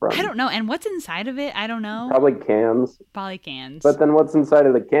pillowcase come from? I don't know. And what's inside of it? I don't know. Probably cans. But then what's inside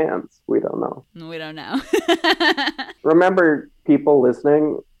of the cans? We don't know. We don't know. Remember, people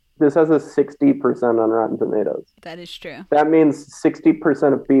listening, this has a 60% on Rotten Tomatoes. That is true. That means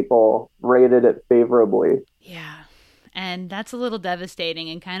 60% of people rated it favorably. Yeah. And that's a little devastating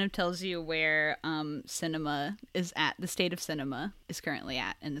and kind of tells you where cinema is at. The state of cinema is currently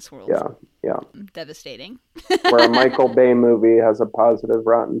at in this world. Yeah. Devastating. Where a Michael Bay movie has a positive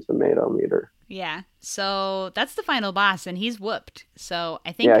Rotten Tomato meter. Yeah. So that's the final boss, and he's whooped. So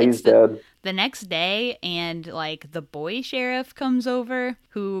I think he's dead. The next day, and like the boy sheriff comes over,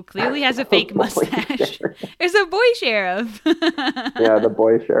 who clearly has a fake mustache. There's a boy sheriff. Yeah, the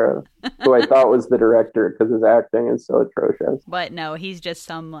boy sheriff, who I thought was the director because his acting is so atrocious. But no, he's just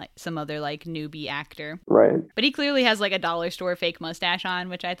some other like newbie actor. Right. But he clearly has like a dollar store fake mustache on,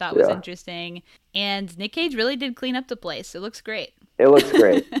 which I thought was interesting. And Nick Cage really did clean up the place. It looks great. It looks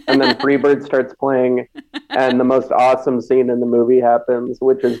great. And then Freebird starts playing, and the most awesome scene in the movie happens,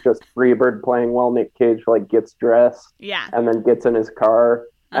 which is just Freebird playing while Nick Cage gets dressed. Yeah. And then gets in his car.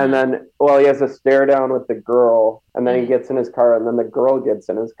 Uh-huh. And then, he has a stare down with the girl, and then he gets in his car, and then the girl gets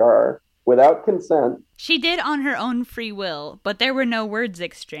in his car without consent. She did on her own free will, but there were no words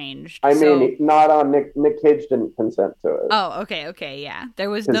exchanged. I mean, not on Nick Cage didn't consent to it. Oh, okay, yeah.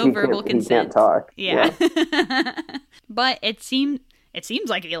 There was no verbal consent. He can't talk. Yeah. But it seems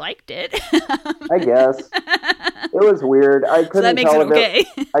like he liked it. I guess. It was weird. I couldn't tell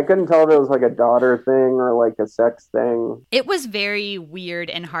if it was like a daughter thing or like a sex thing. It was very weird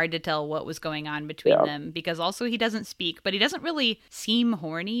and hard to tell what was going on between them, because also he doesn't speak, but he doesn't really seem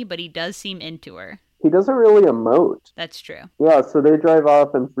horny, but he does seem into her. He doesn't really emote. That's true. Yeah, so they drive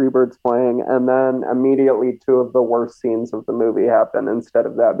off and Freebird's playing, and then immediately two of the worst scenes of the movie happen instead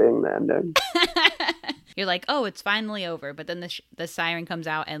of that being the ending. you're like, oh, it's finally over. But then the siren comes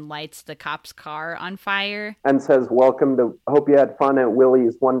out and lights the cop's car on fire. And says, welcome to, hope you had fun at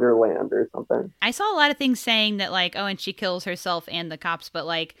Willy's Wonderland or something. I saw a lot of things saying that, like, oh, and she kills herself and the cops. But,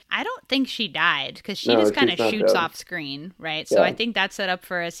 like, I don't think she died because she just kind of shoots off screen, right? So I think that's set up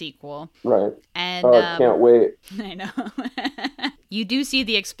for a sequel. Right. And I can't wait. I know. You do see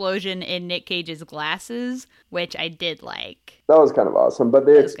the explosion in Nick Cage's glasses, which I did like. That was kind of awesome, but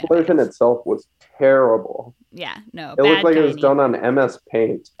the explosion itself was terrible. Yeah, no. It looked like it was done on MS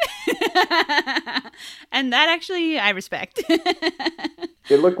Paint. And that actually I respect.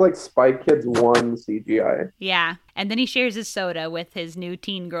 It looked like Spy Kids 1 CGI. Yeah, and then he shares his soda with his new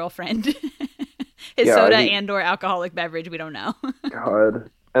teen girlfriend. Soda and or alcoholic beverage, we don't know. God.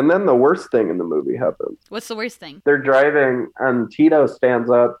 And then the worst thing in the movie happens. What's the worst thing? They're driving and Tito stands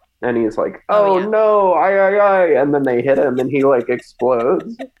up and he's like, oh no, aye. And then they hit him and he like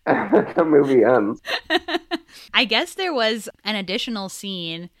explodes. And the movie ends. I guess there was an additional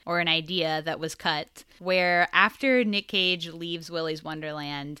scene or an idea that was cut where after Nick Cage leaves Willy's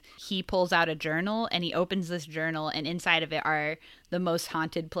Wonderland, he pulls out a journal and he opens this journal and inside of it are the most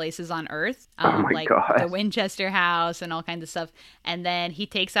haunted places on Earth. Like the Winchester House and all kinds of stuff. And then he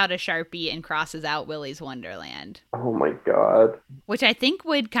takes out a Sharpie and crosses out Willy's Wonderland. Oh my God. Which I think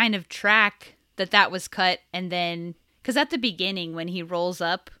would kind of track that was cut. And then, because at the beginning when he rolls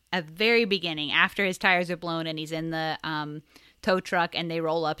up, at the very beginning, after his tires are blown and he's in the tow truck and they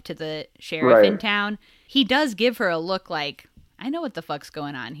roll up to the sheriff in town, he does give her a look like, I know what the fuck's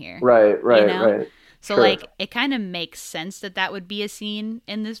going on here. Right. You know? Right. So, like, it kind of makes sense that would be a scene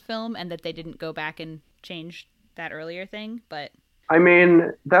in this film and that they didn't go back and change that earlier thing, but... I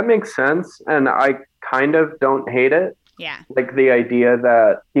mean, that makes sense, and I kind of don't hate it. Yeah. Like, the idea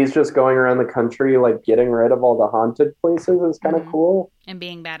that he's just going around the country, like, getting rid of all the haunted places is kind of cool. And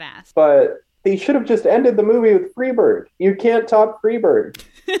being badass. But they should have just ended the movie with Freebird. You can't top Freebird.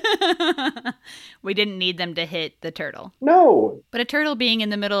 We didn't need them to hit the turtle. No. But a turtle being in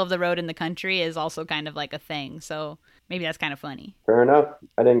the middle of the road in the country is also kind of like a thing, so maybe that's kind of funny. Fair enough.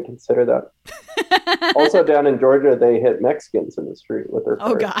 I didn't consider that. Also, down in Georgia, they hit Mexicans in the street with their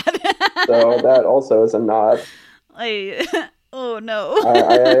cars. Oh, God. So that also is a nod. Oh, no.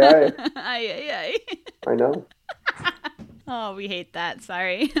 Aye. I know. Oh, we hate that.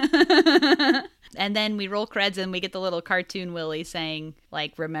 Sorry. And then we roll creds and we get the little cartoon Willy saying,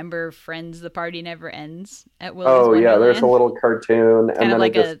 like, remember friends, the party never ends at Willy's Wonderland. Yeah, there's a little cartoon. Kind and of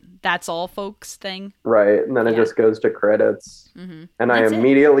like a that's all folks thing. Right, and then it just goes to credits. Mm-hmm. And that's I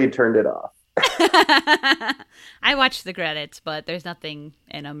immediately turned it off. I watched the credits, but there's nothing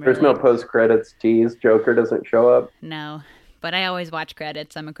in them. There's no post-credits tease. Joker doesn't show up. No, but I always watch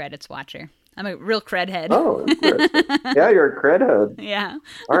credits. I'm a credits watcher. I'm a real cred head. Oh, yeah, you're a cred head. Yeah.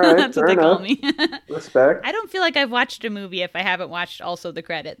 All right, that's what they call me. Respect. I don't feel like I've watched a movie if I haven't watched also the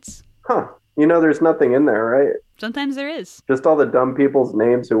credits. Huh. You know there's nothing in there, right? Sometimes there is. Just all the dumb people's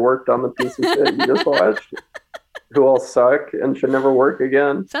names who worked on the piece of shit you just watched. Who all suck and should never work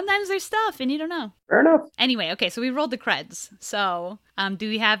again. Sometimes there's stuff and you don't know. Fair enough. Anyway, okay, so we rolled the creds. So, do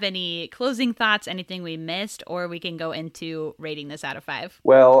we have any closing thoughts, anything we missed, or we can go into rating this out of 5?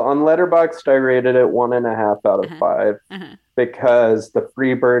 Well, on Letterboxd, I rated it 1.5 out of 5 because the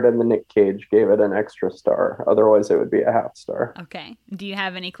Freebird and the Nick Cage gave it an extra star. Otherwise, it would be a half star. Okay. Do you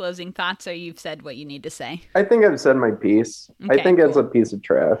have any closing thoughts, or you've said what you need to say? I think I've said my piece. Okay, I think it's a piece of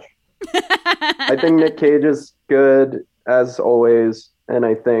trash. I think Nick Cage is good as always, and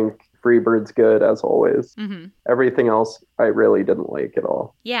I think Freebird's good as always. Mm-hmm. Everything else I really didn't like at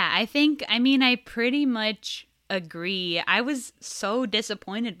all. Yeah, I pretty much agree. I was so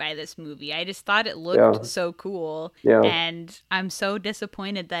disappointed by this movie. I just thought it looked so cool. Yeah. And I'm so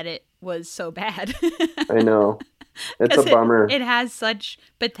disappointed that it was so bad. I know. It's a bummer. It has such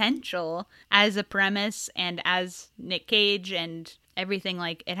potential as a premise and as Nick Cage and everything.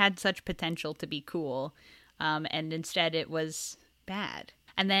 Like, it had such potential to be cool. And instead it was bad.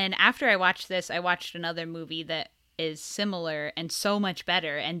 And then after I watched this, I watched another movie that is similar and so much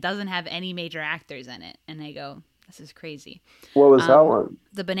better and doesn't have any major actors in it. And I go, this is crazy. What was that one?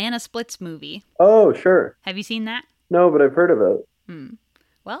 The Banana Splits movie. Oh, sure. Have you seen that? No, but I've heard of it.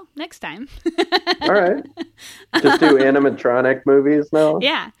 Well, next time. All right. Just do animatronic movies now?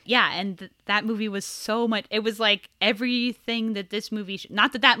 Yeah. Yeah. And that movie was so much. It was like everything that this movie.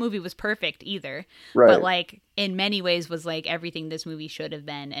 Not that movie was perfect either. Right. But like in many ways was like everything this movie should have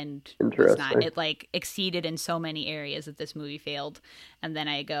been. And was not. It like exceeded in so many areas that this movie failed. And then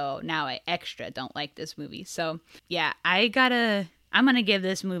I go, now I extra don't like this movie. So yeah, I'm going to give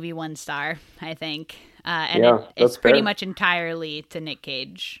this movie 1 star, I think. And it's pretty much entirely to Nick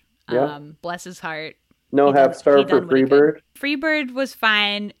Cage. Bless his heart. No half star for Freebird? Freebird was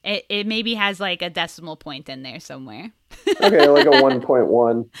fine. It maybe has like a decimal point in there somewhere. Okay, like a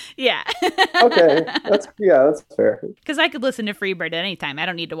 1.1. Yeah. Okay, that's fair. Because I could listen to Freebird at any time. I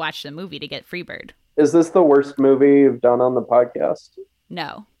don't need to watch the movie to get Freebird. Is this the worst movie you've done on the podcast?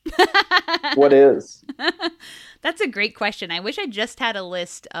 No. What is? That's a great question. I wish I just had a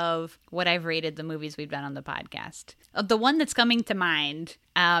list of what I've rated the movies we've done on the podcast. The one that's coming to mind,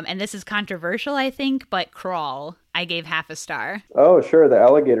 and this is controversial, I think, but Crawl, I gave half a star. Oh, sure, the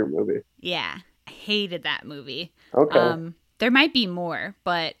alligator movie. Yeah, I hated that movie. Okay. There might be more,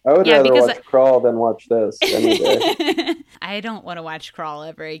 but I would rather watch Crawl than watch this any day. I don't want to watch Crawl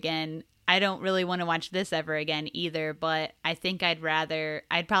ever again. I don't really want to watch this ever again either, but I think I'd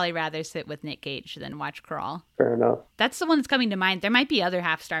probably rather sit with Nick Cage than watch Crawl. Fair enough. That's the one that's coming to mind. There might be other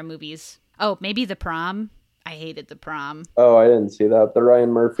half-star movies. Oh, maybe The Prom. I hated The Prom. Oh, I didn't see that. The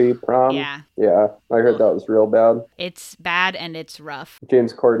Ryan Murphy Prom? Yeah. Yeah, I heard that was real bad. It's bad and it's rough.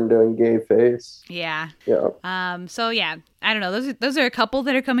 James Corden doing gay face. Yeah. Yeah. So yeah, I don't know. Those are a couple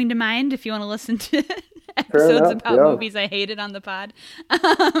that are coming to mind if you want to listen to episodes about movies I hated on the pod.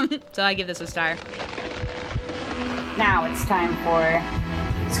 So I give this a star. Now it's time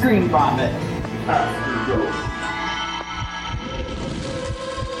for Screen Vomit.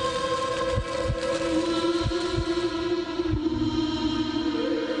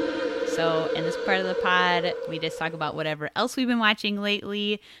 So in this part of the pod, we just talk about whatever else we've been watching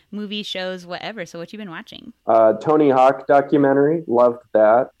lately, movies, shows, whatever. So what you been watching? Tony Hawk documentary. Loved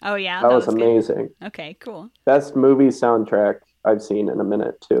that. Oh, yeah? That was amazing. Good. Okay, cool. Best movie soundtrack I've seen in a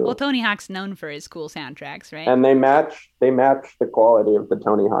minute, too. Well, Tony Hawk's known for his cool soundtracks, right? And they match the quality of the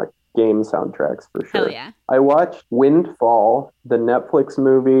Tony Hawk game soundtracks, for sure. Hell yeah. I watched Windfall, the Netflix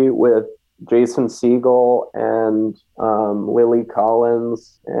movie with Jason Segel and Lily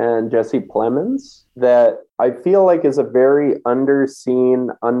Collins and Jesse Plemons, that I feel like is a very underseen,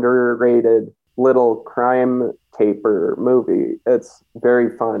 underrated little crime caper movie. It's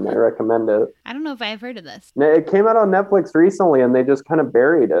very fun. I recommend it. I don't know if I've heard of this. It came out on Netflix recently and they just kind of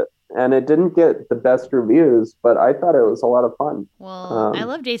buried it. And it didn't get the best reviews, but I thought it was a lot of fun. Well, I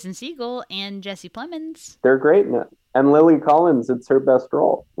love Jason Segel and Jesse Plemons. They're great in it. And Lily Collins, it's her best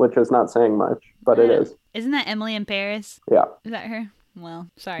role, which is not saying much, but it is. Isn't that Emily in Paris? Yeah. Is that her? Well,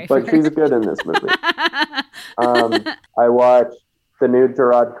 sorry. But she's good in this movie. I watched the new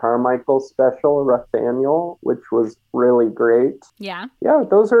Gerard Carmichael special, Nathaniel, which was really great. Yeah. Yeah,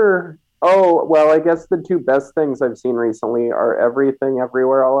 those are... Oh, well, I guess the two best things I've seen recently are Everything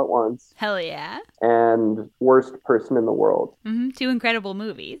Everywhere All at Once. Hell yeah. And Worst Person in the World. Mm-hmm. Two incredible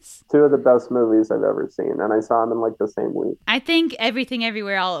movies. Two of the best movies I've ever seen, and I saw them in like the same week. I think Everything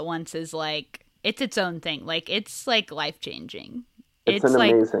Everywhere All at Once is like, it's its own thing. Like, it's like life-changing. It's an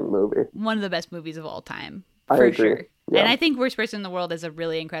amazing movie. One of the best movies of all time. I for agree. Sure. Yeah. And I think Worst Person in the World is a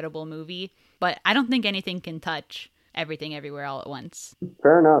really incredible movie, but I don't think anything can touch Everything Everywhere All at Once.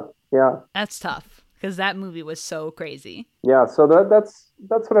 Fair enough. Yeah. That's tough because that movie was so crazy. Yeah, so that's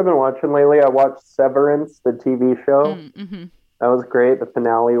what I've been watching lately. I watched Severance, the TV show. Mm-hmm. That was great. The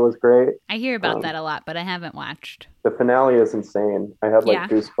finale was great. I hear about that a lot, but I haven't watched. The finale is insane. I had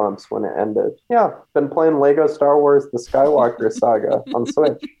goosebumps when it ended. Yeah, been playing Lego Star Wars The Skywalker Saga on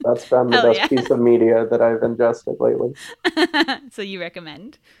Switch. That's been the best piece of media that I've ingested lately. So you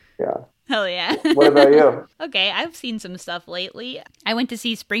recommend? Yeah. Hell yeah. What about you? Okay, I've seen some stuff lately. I went to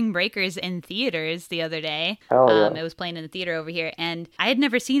see Spring Breakers in theaters the other day. Hell yeah. It was playing in the theater over here, and I had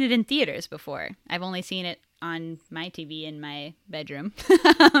never seen it in theaters before. I've only seen it on my TV in my bedroom.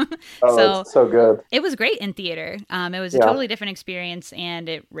 It's so good. It was great in theater. It was a totally different experience, and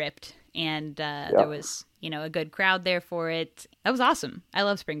it ripped. And there was, a good crowd there for it. That was awesome. I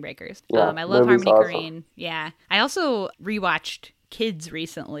love Spring Breakers. Yeah, I love Harmony awesome. Korine. Yeah. I also rewatched Kids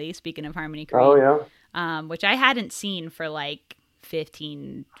recently, speaking of Harmony Korine. Oh, yeah. Which I hadn't seen for like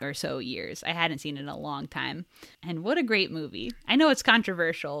 15 or so years. I hadn't seen it in a long time. And what a great movie. I know it's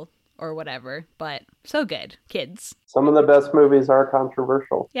controversial or whatever, but so good. Kids. Some of the best movies are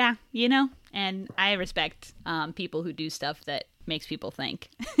controversial. Yeah, and I respect people who do stuff that makes people think.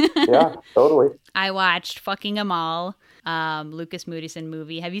 Yeah, totally. I watched Fucking 'Em All, Lucas Moodysson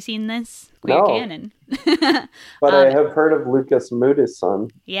movie. Have you seen this? No. Queer Canon. But I have heard of Lucas Moodysson.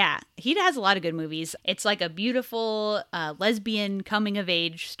 Yeah, he has a lot of good movies. It's like a beautiful lesbian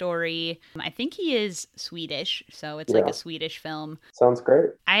coming-of-age story. I think he is Swedish, so it's like a Swedish film. Sounds great.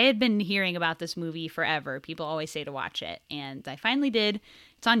 I had been hearing about this movie forever. People always say to watch it, and I finally did.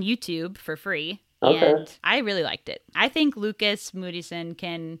 It's on YouTube for free. Okay. And I really liked it. I think Lucas Moodysson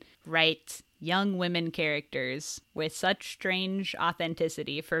can write young women characters with such strange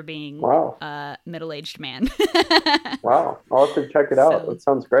authenticity for being a middle-aged man. Wow. I'll have to check it out. That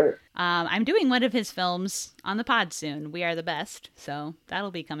sounds great. I'm doing one of his films on the pod soon. We Are the Best. So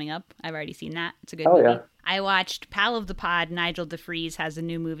that'll be coming up. I've already seen that. It's a good movie. Yeah. I watched Pal of the Pod. Nigel DeFries has a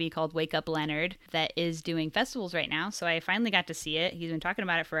new movie called Wake Up Leonard that is doing festivals right now. So I finally got to see it. He's been talking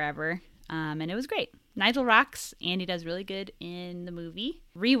about it forever. And it was great. Nigel rocks, and he does really good in the movie.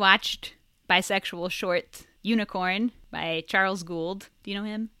 Rewatched bisexual short Unicorn by Charles Gould. Do you know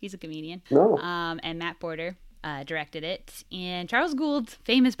him? He's a comedian. No. And Matt Porter directed it. And Charles Gould,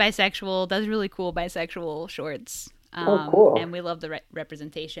 famous bisexual, does really cool bisexual shorts. Cool. And we love the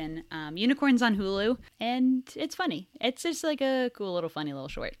representation. Unicorn's on Hulu, and it's funny. It's just like a cool little funny little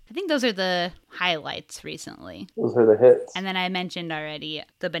short. I think those are the highlights recently. Those are the hits. And then I mentioned already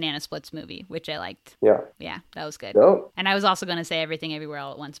the Banana Splits movie, which I liked. Yeah. Yeah, that was good. Dope. And I was also going to say Everything Everywhere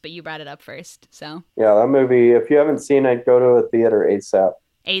All at Once, but you brought it up first, so. Yeah, that movie, if you haven't seen it, go to a theater ASAP.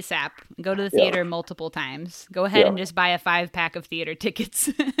 ASAP. Go to the theater multiple times. Go ahead and just buy a 5-pack of theater tickets.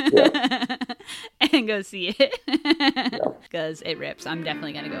 And go see it. Because it rips. I'm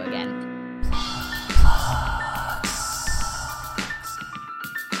definitely going to go again.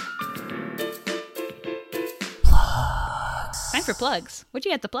 Time for plugs. What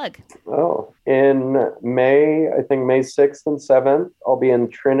you got to plug? Oh, in May, I think May 6th and 7th, I'll be in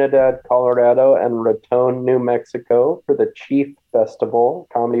Trinidad, Colorado, and Raton, New Mexico for the Chief Festival,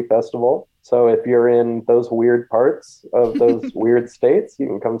 Comedy Festival. So if you're in those weird parts of those weird states, you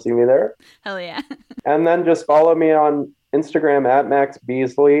can come see me there. Hell yeah. And then just follow me on Instagram at Max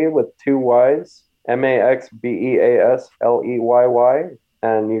Beasley with 2 Y's, MaxBeasleyy.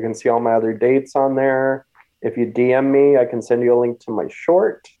 And you can see all my other dates on there. If you DM me, I can send you a link to my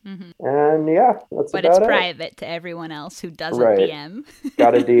short. Mm-hmm. And yeah, that's but about it. But it's private to everyone else who doesn't DM.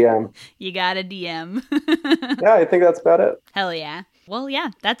 Got a DM. You got a DM. Yeah, I think that's about it. Hell yeah. Well, yeah,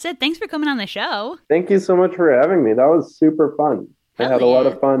 that's it. Thanks for coming on the show. Thank you so much for having me. That was super fun. I had a lot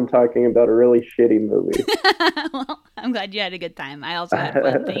of fun talking about a really shitty movie. Well, I'm glad you had a good time. I also had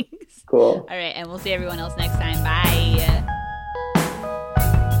fun things. Cool. All right, and we'll see everyone else next time. Bye.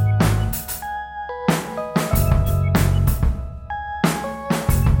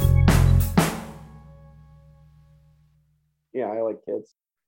 Yeah, I like kids.